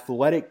the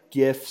athletic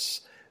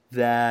gifts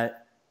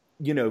that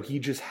he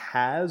just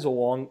has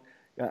along.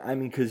 I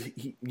mean, because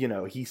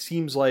he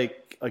seems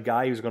like a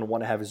guy who's going to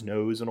want to have his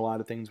nose in a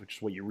lot of things, which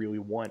is what you really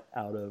want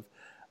out of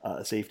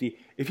a safety.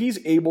 If he's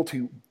able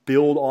to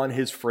build on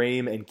his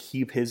frame and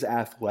keep his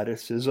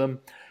athleticism,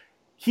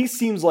 he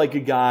seems like a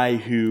guy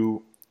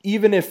who,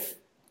 even if,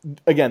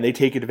 again, they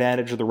take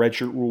advantage of the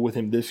redshirt rule with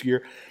him this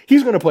year,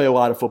 he's going to play a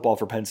lot of football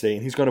for Penn State,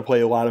 and he's going to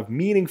play a lot of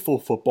meaningful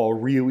football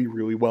really,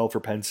 really well for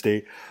Penn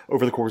State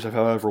over the course of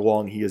however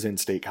long he is in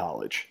State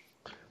College.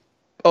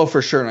 Oh,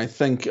 for sure. And I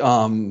think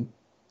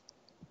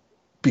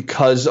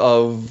because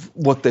of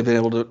what they've been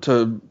able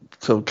to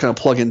kind of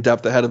plug in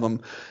depth ahead of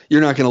him,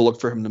 you're not going to look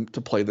for him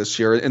to play this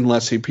year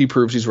unless he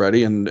proves he's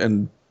ready.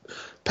 And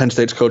Penn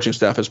State's coaching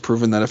staff has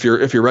proven that if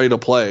you're ready to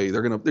play,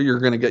 you're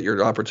going to get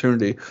your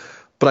opportunity.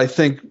 But I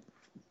think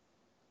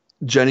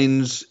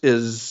Jennings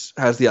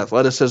has the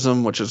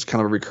athleticism, which is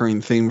kind of a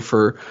recurring theme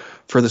for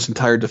this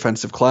entire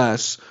defensive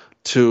class,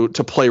 to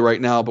play right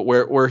now. But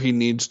where he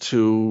needs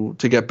to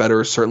get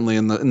better is certainly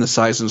in the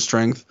size and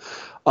strength.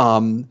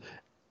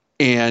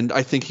 And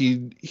I think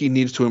he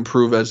needs to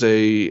improve as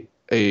a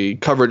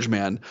coverage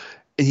man.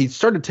 And he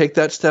started to take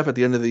that step at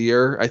the end of the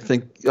year. I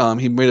think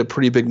he made a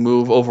pretty big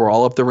move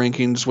overall up the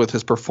rankings with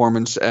his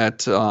performance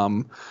at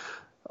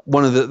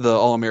one of the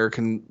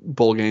All-American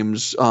Bowl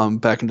games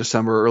back in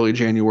December, early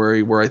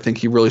January, where I think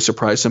he really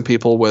surprised some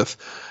people with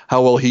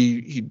how well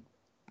he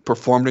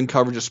performed in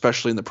coverage,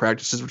 especially in the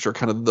practices, which are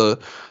kind of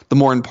the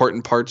more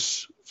important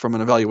parts from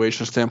an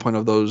evaluation standpoint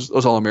of those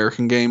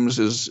All-American games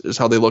is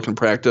how they look in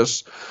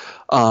practice.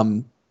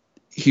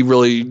 He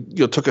really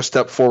took a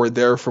step forward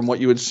there from what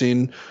you had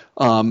seen.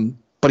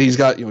 But he's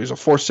got he's a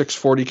 4.6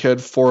 40 kid,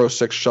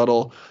 4.06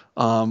 shuttle,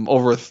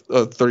 over a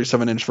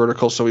 37-inch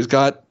vertical. So he's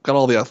got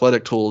all the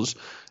athletic tools.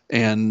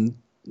 And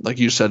like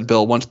you said,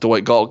 Bill, once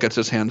Dwight Galt gets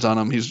his hands on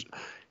him,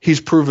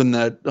 he's proven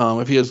that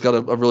if he has got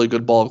a really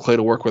good ball of clay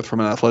to work with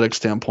from an athletic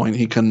standpoint,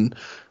 he can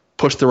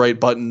push the right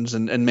buttons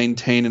and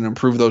maintain and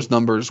improve those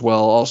numbers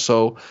while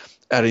also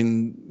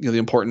adding the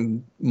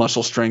important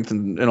muscle strength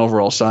and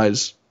overall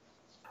size.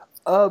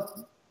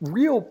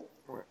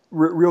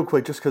 Real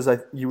quick, just because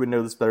you would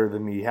know this better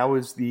than me.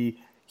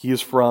 He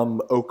is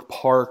from Oak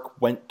Park,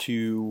 went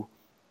to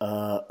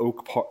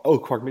Oak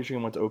Park,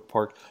 Michigan, went to Oak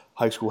Park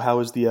High School. How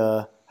was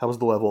the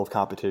level of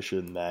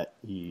competition that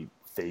he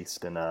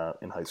faced in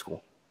high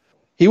school?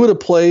 He would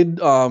have played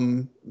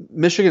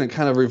Michigan. It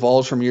kind of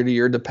revolves from year to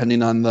year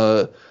depending on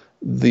the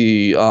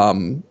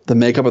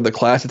makeup of the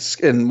class.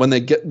 And when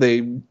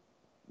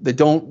they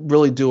don't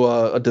really do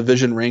a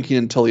division ranking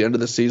until the end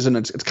of the season.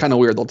 It's kind of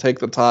weird. They'll take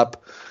the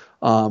top.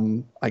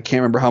 I can't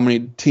remember how many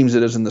teams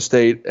it is in the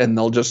state, and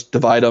they'll just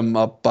divide them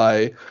up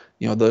by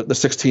the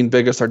 16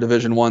 biggest are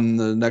Division I,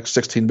 the next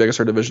 16 biggest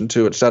are Division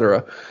II, et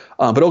cetera.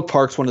 But Oak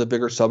Park's one of the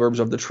bigger suburbs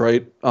of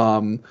Detroit.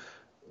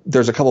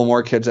 There's a couple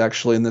more kids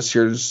actually in this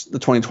year's the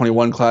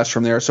 2021 class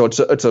from there. So it's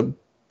a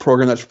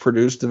program that's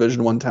produced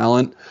Division I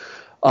talent.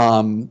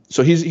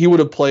 So he would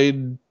have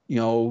played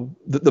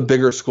the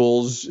bigger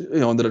schools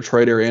in the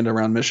Detroit area and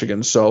around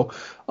Michigan. So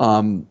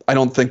I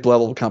don't think the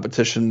level of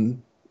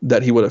competition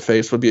that he would have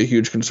faced would be a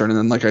huge concern. And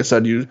then, like I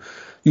said, you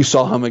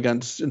saw him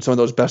in some of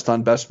those best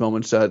on best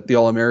moments at the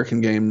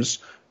All-American games,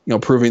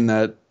 proving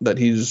that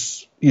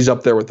he's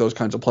up there with those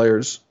kinds of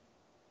players.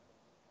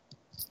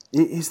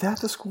 Is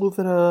that the school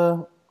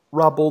that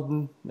Rob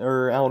Bolden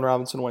or Allen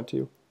Robinson went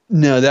to?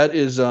 No, that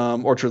is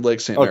Orchard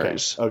Lake St.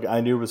 Mary's. Okay,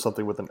 I knew it was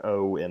something with an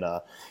O in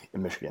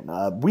Michigan.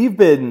 We've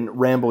been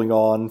rambling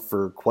on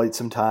for quite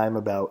some time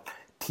about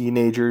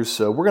teenagers,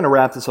 so we're going to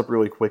wrap this up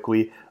really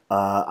quickly.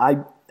 I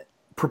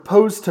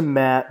proposed to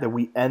Matt that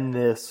we end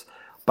this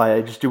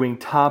by just doing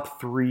top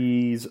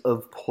threes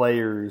of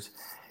players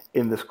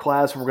in this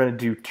class. We're going to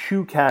do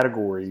two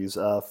categories.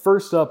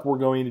 First up, we're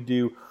going to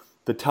do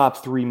the top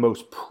three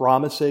most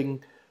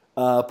promising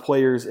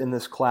players in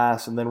this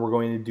class, and then we're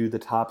going to do the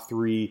top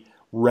three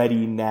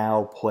ready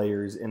now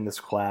players in this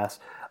class.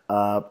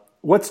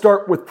 Let's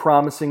start with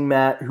promising,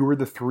 Matt. Who are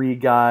the three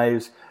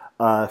guys,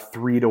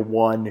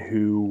 3-1,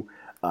 who,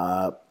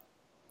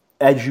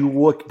 as you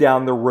look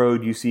down the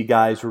road, you see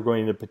guys who are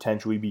going to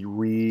potentially be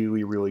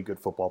really, really good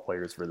football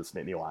players for this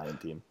Nittany Lion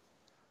team?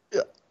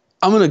 Yeah.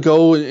 I'm going to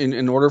go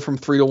in order from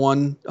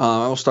 3-1.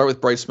 I'll start with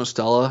Bryce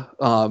Mostella.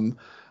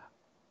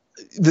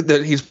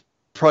 That he's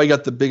probably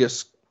got the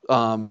biggest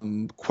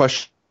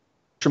question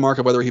mark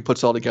of whether he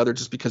puts it all together,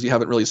 just because you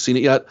haven't really seen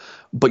it yet.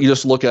 But you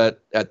just look at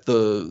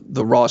the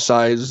raw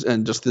size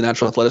and just the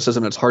natural athleticism,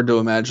 and it's hard to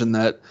imagine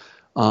that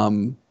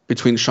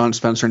between Sean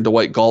Spencer and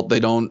Dwight Galt, they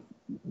don't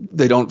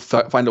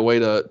find a way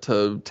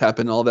to tap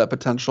into all that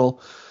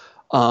potential.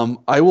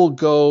 I will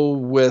go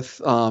with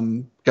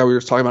guy we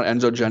were talking about,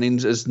 Enzo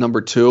Jennings, is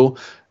number 2,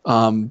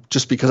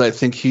 just because I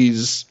think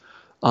he's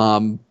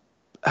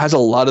has a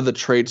lot of the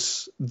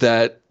traits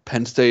that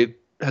Penn State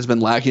has been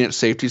lacking at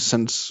safety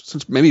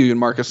since maybe even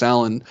Marcus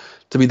Allen,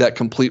 to be that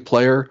complete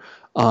player.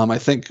 I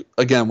think,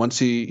 again, once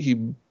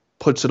he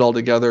puts it all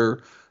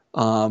together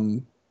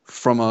from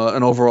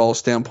an overall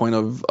standpoint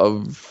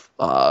of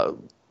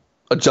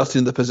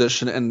adjusting the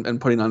position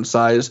and putting on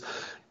size,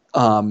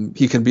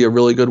 he can be a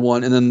really good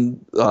one. And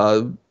then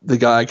the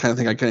guy I kind of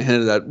think I kind of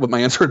hinted at what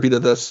my answer would be to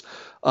this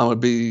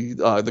would be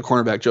the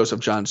cornerback Joseph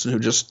Johnson, who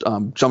just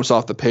jumps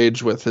off the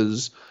page with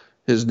his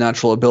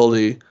natural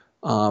ability,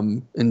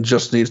 and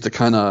just needs to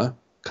kind of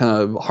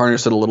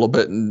harness it a little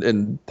bit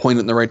and point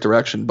it in the right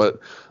direction. But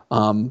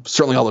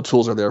certainly all the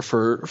tools are there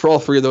for all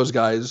three of those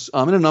guys,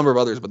 and a number of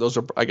others. But those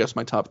are, I guess,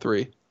 my top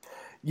 3.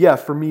 Yeah,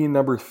 for me,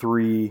 number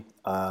 3,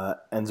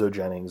 Enzo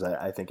Jennings.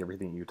 I think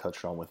everything you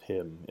touched on with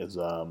him is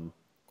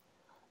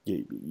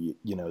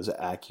is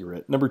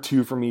accurate. Number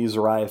 2 for me is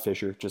Uriah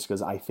Fisher, just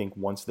because I think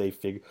once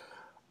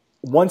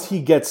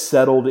he gets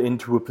settled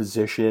into a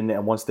position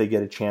and once they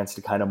get a chance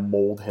to kind of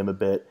mold him a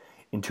bit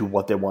into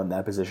what they want in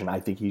that position, I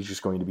think he's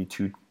just going to be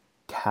too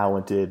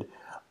talented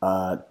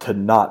to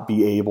not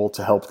be able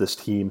to help this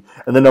team.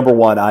 And then number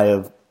 1, I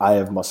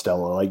have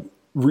Mostella. Like,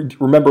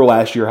 remember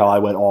last year how I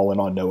went all in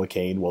on Noah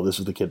Cain? Well, this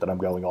is the kid that I'm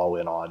going all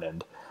in on,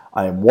 and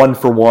I am 1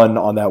 for 1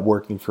 on that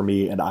working for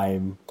me, and I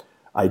am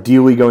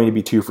ideally going to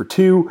be 2 for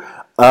 2.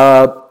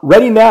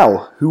 Ready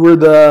now. Who are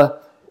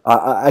the?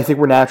 I think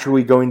we're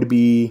naturally going to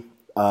be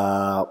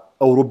a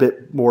little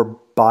bit more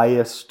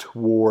biased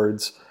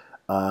towards.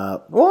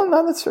 Well,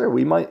 not necessarily.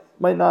 We might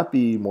not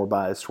be more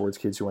biased towards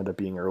kids who end up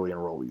being early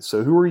enrollees.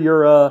 So, who are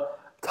your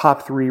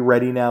top 3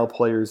 ready now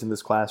players in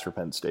this class for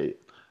Penn State?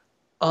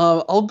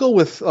 I'll go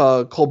with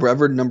Cole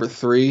Brevard, number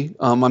 3.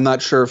 I'm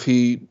not sure if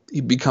he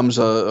becomes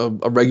a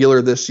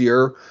regular this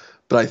year,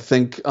 but I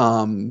think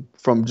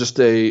from just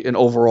an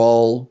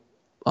overall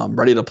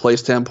ready to play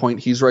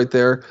standpoint, he's right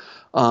there.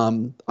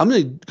 I'm going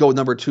to go with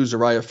number 2,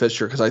 Uriah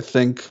Fisher, because I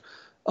think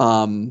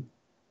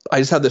I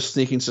just have this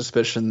sneaking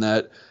suspicion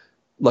that,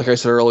 like I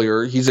said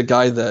earlier, he's a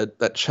guy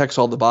that checks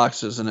all the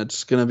boxes, and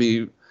it's going to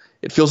be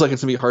it feels like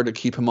it's going to be hard to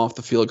keep him off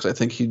the field because I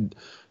think he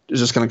is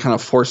just going to kind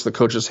of force the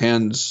coach's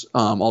hands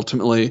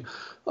ultimately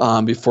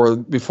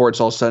before it's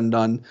all said and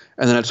done.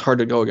 And then it's hard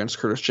to go against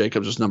Curtis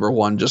Jacobs as number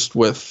one, just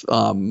with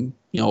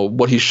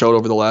what he showed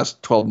over the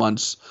last 12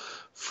 months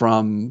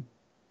from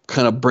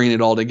kind of bringing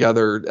it all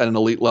together at an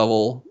elite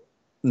level,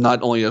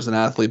 not only as an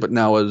athlete but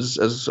now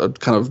as a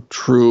kind of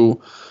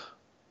true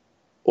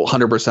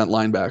 100%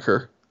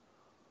 linebacker.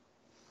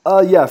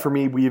 Yeah, for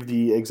me, we have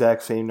the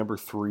exact same number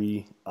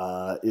 3.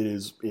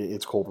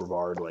 It's Cole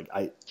Brevard. Like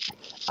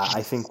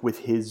I think with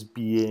his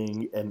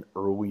being an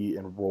early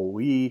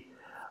enrollee,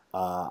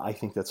 I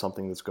think that's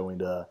something that's going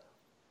to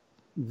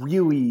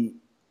really,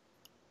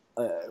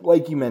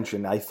 like you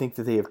mentioned, I think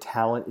that they have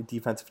talent at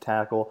defensive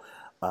tackle.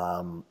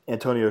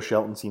 Antonio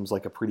Shelton seems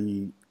like a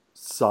pretty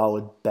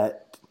solid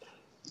bet.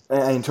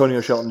 Antonio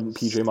Shelton and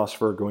PJ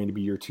Musfer are going to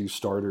be your 2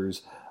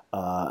 starters,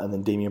 and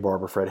then Damian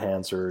Barber, Fred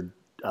Hansard,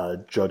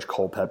 Judge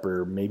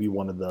Culpepper, maybe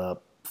one of the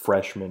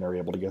freshmen are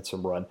able to get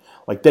some run.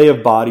 Like, they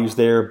have bodies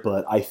there,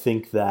 but I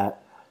think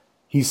that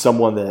he's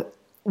someone that,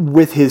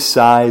 with his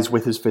size,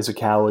 with his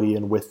physicality,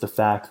 and with the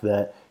fact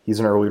that he's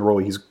an early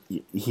enrollee,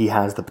 he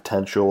has the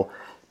potential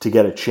to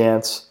get a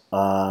chance.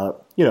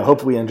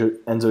 Hopefully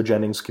Enzo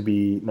Jennings could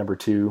be number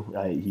 2.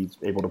 He's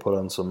able to put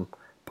on some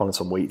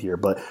weight here.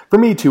 But for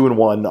me, 2 and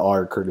 1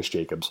 are Curtis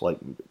Jacobs, like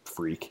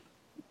freak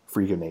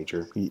of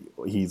nature.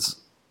 He's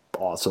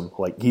awesome.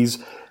 Like,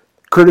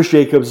 Curtis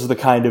Jacobs is the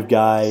kind of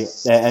guy,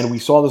 and we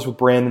saw this with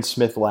Brandon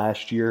Smith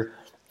last year.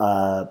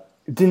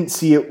 Didn't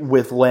see it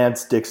with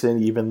Lance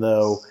Dixon, even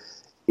though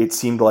it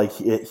seemed like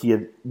he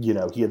had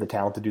the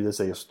talent to do this.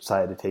 They just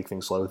decided to take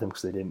things slow with him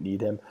because they didn't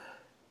need him.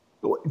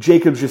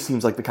 Jacobs just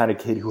seems like the kind of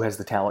kid who has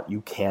the talent you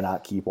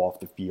cannot keep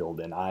off the field,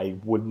 and I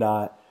would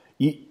not,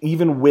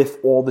 even with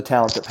all the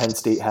talent that Penn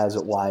State has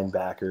at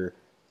linebacker,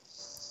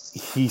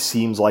 he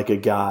seems like a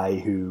guy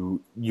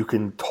who you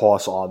can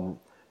toss on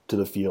to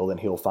the field and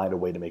he'll find a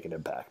way to make an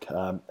impact.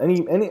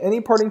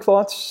 Any parting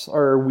thoughts?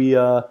 Or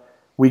are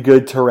we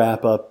good to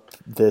wrap up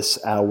this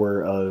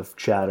hour of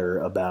chatter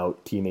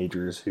about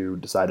teenagers who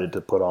decided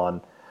to put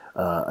on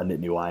a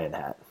Nittany Lion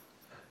hat?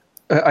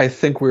 I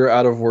think we're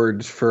out of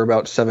words for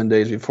about 7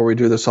 days before we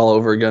do this all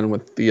over again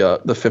with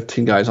the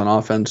 15 guys on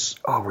offense.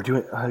 Oh, we're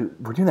doing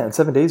that in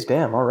 7 days.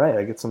 Damn. All right,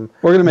 I get some.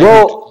 We're gonna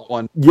make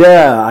one.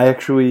 Yeah,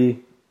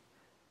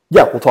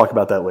 we'll talk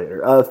about that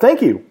later.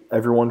 Thank you,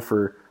 everyone,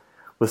 for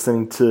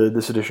listening to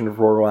this edition of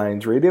Roar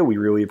Lions Radio. We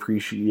really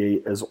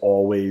appreciate, as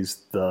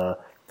always, the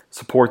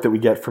support that we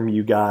get from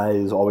you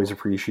guys. Always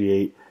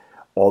appreciate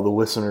all the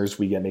listeners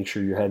we get. Make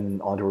sure you're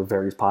heading onto our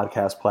various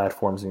podcast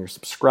platforms and you're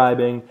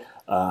subscribing.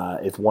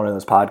 If one of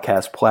those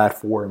podcast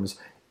platforms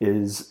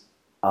is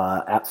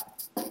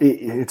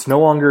it's no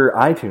longer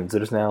iTunes,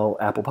 it is now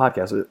Apple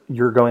Podcasts.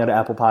 You're going to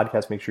Apple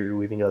Podcasts, make sure you're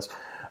leaving us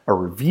a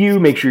review.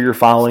 Make sure you're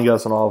following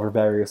us on all of our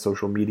various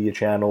social media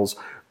channels.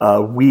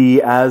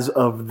 We, as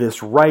of this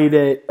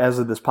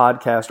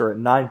podcast, are at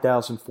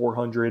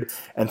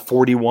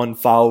 9,441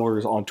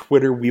 followers on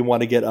Twitter. We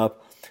want to get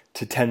up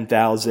to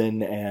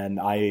 10,000, and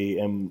I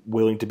am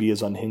willing to be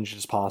as unhinged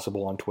as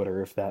possible on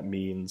Twitter if that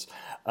means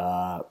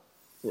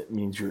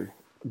you're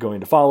going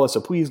to follow us.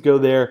 So please go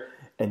there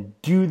and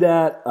do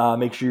that.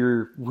 Make sure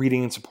you're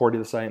reading and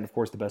supporting the site. And, of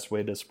course, the best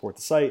way to support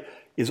the site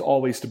is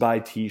always to buy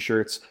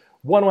T-shirts.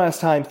 One last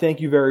time, thank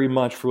you very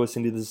much for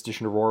listening to this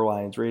edition of Roar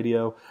Lions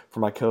Radio. For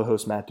my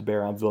co-host, Matt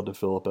DeBear, I'm Vil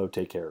DeFilippo.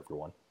 Take care,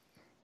 everyone.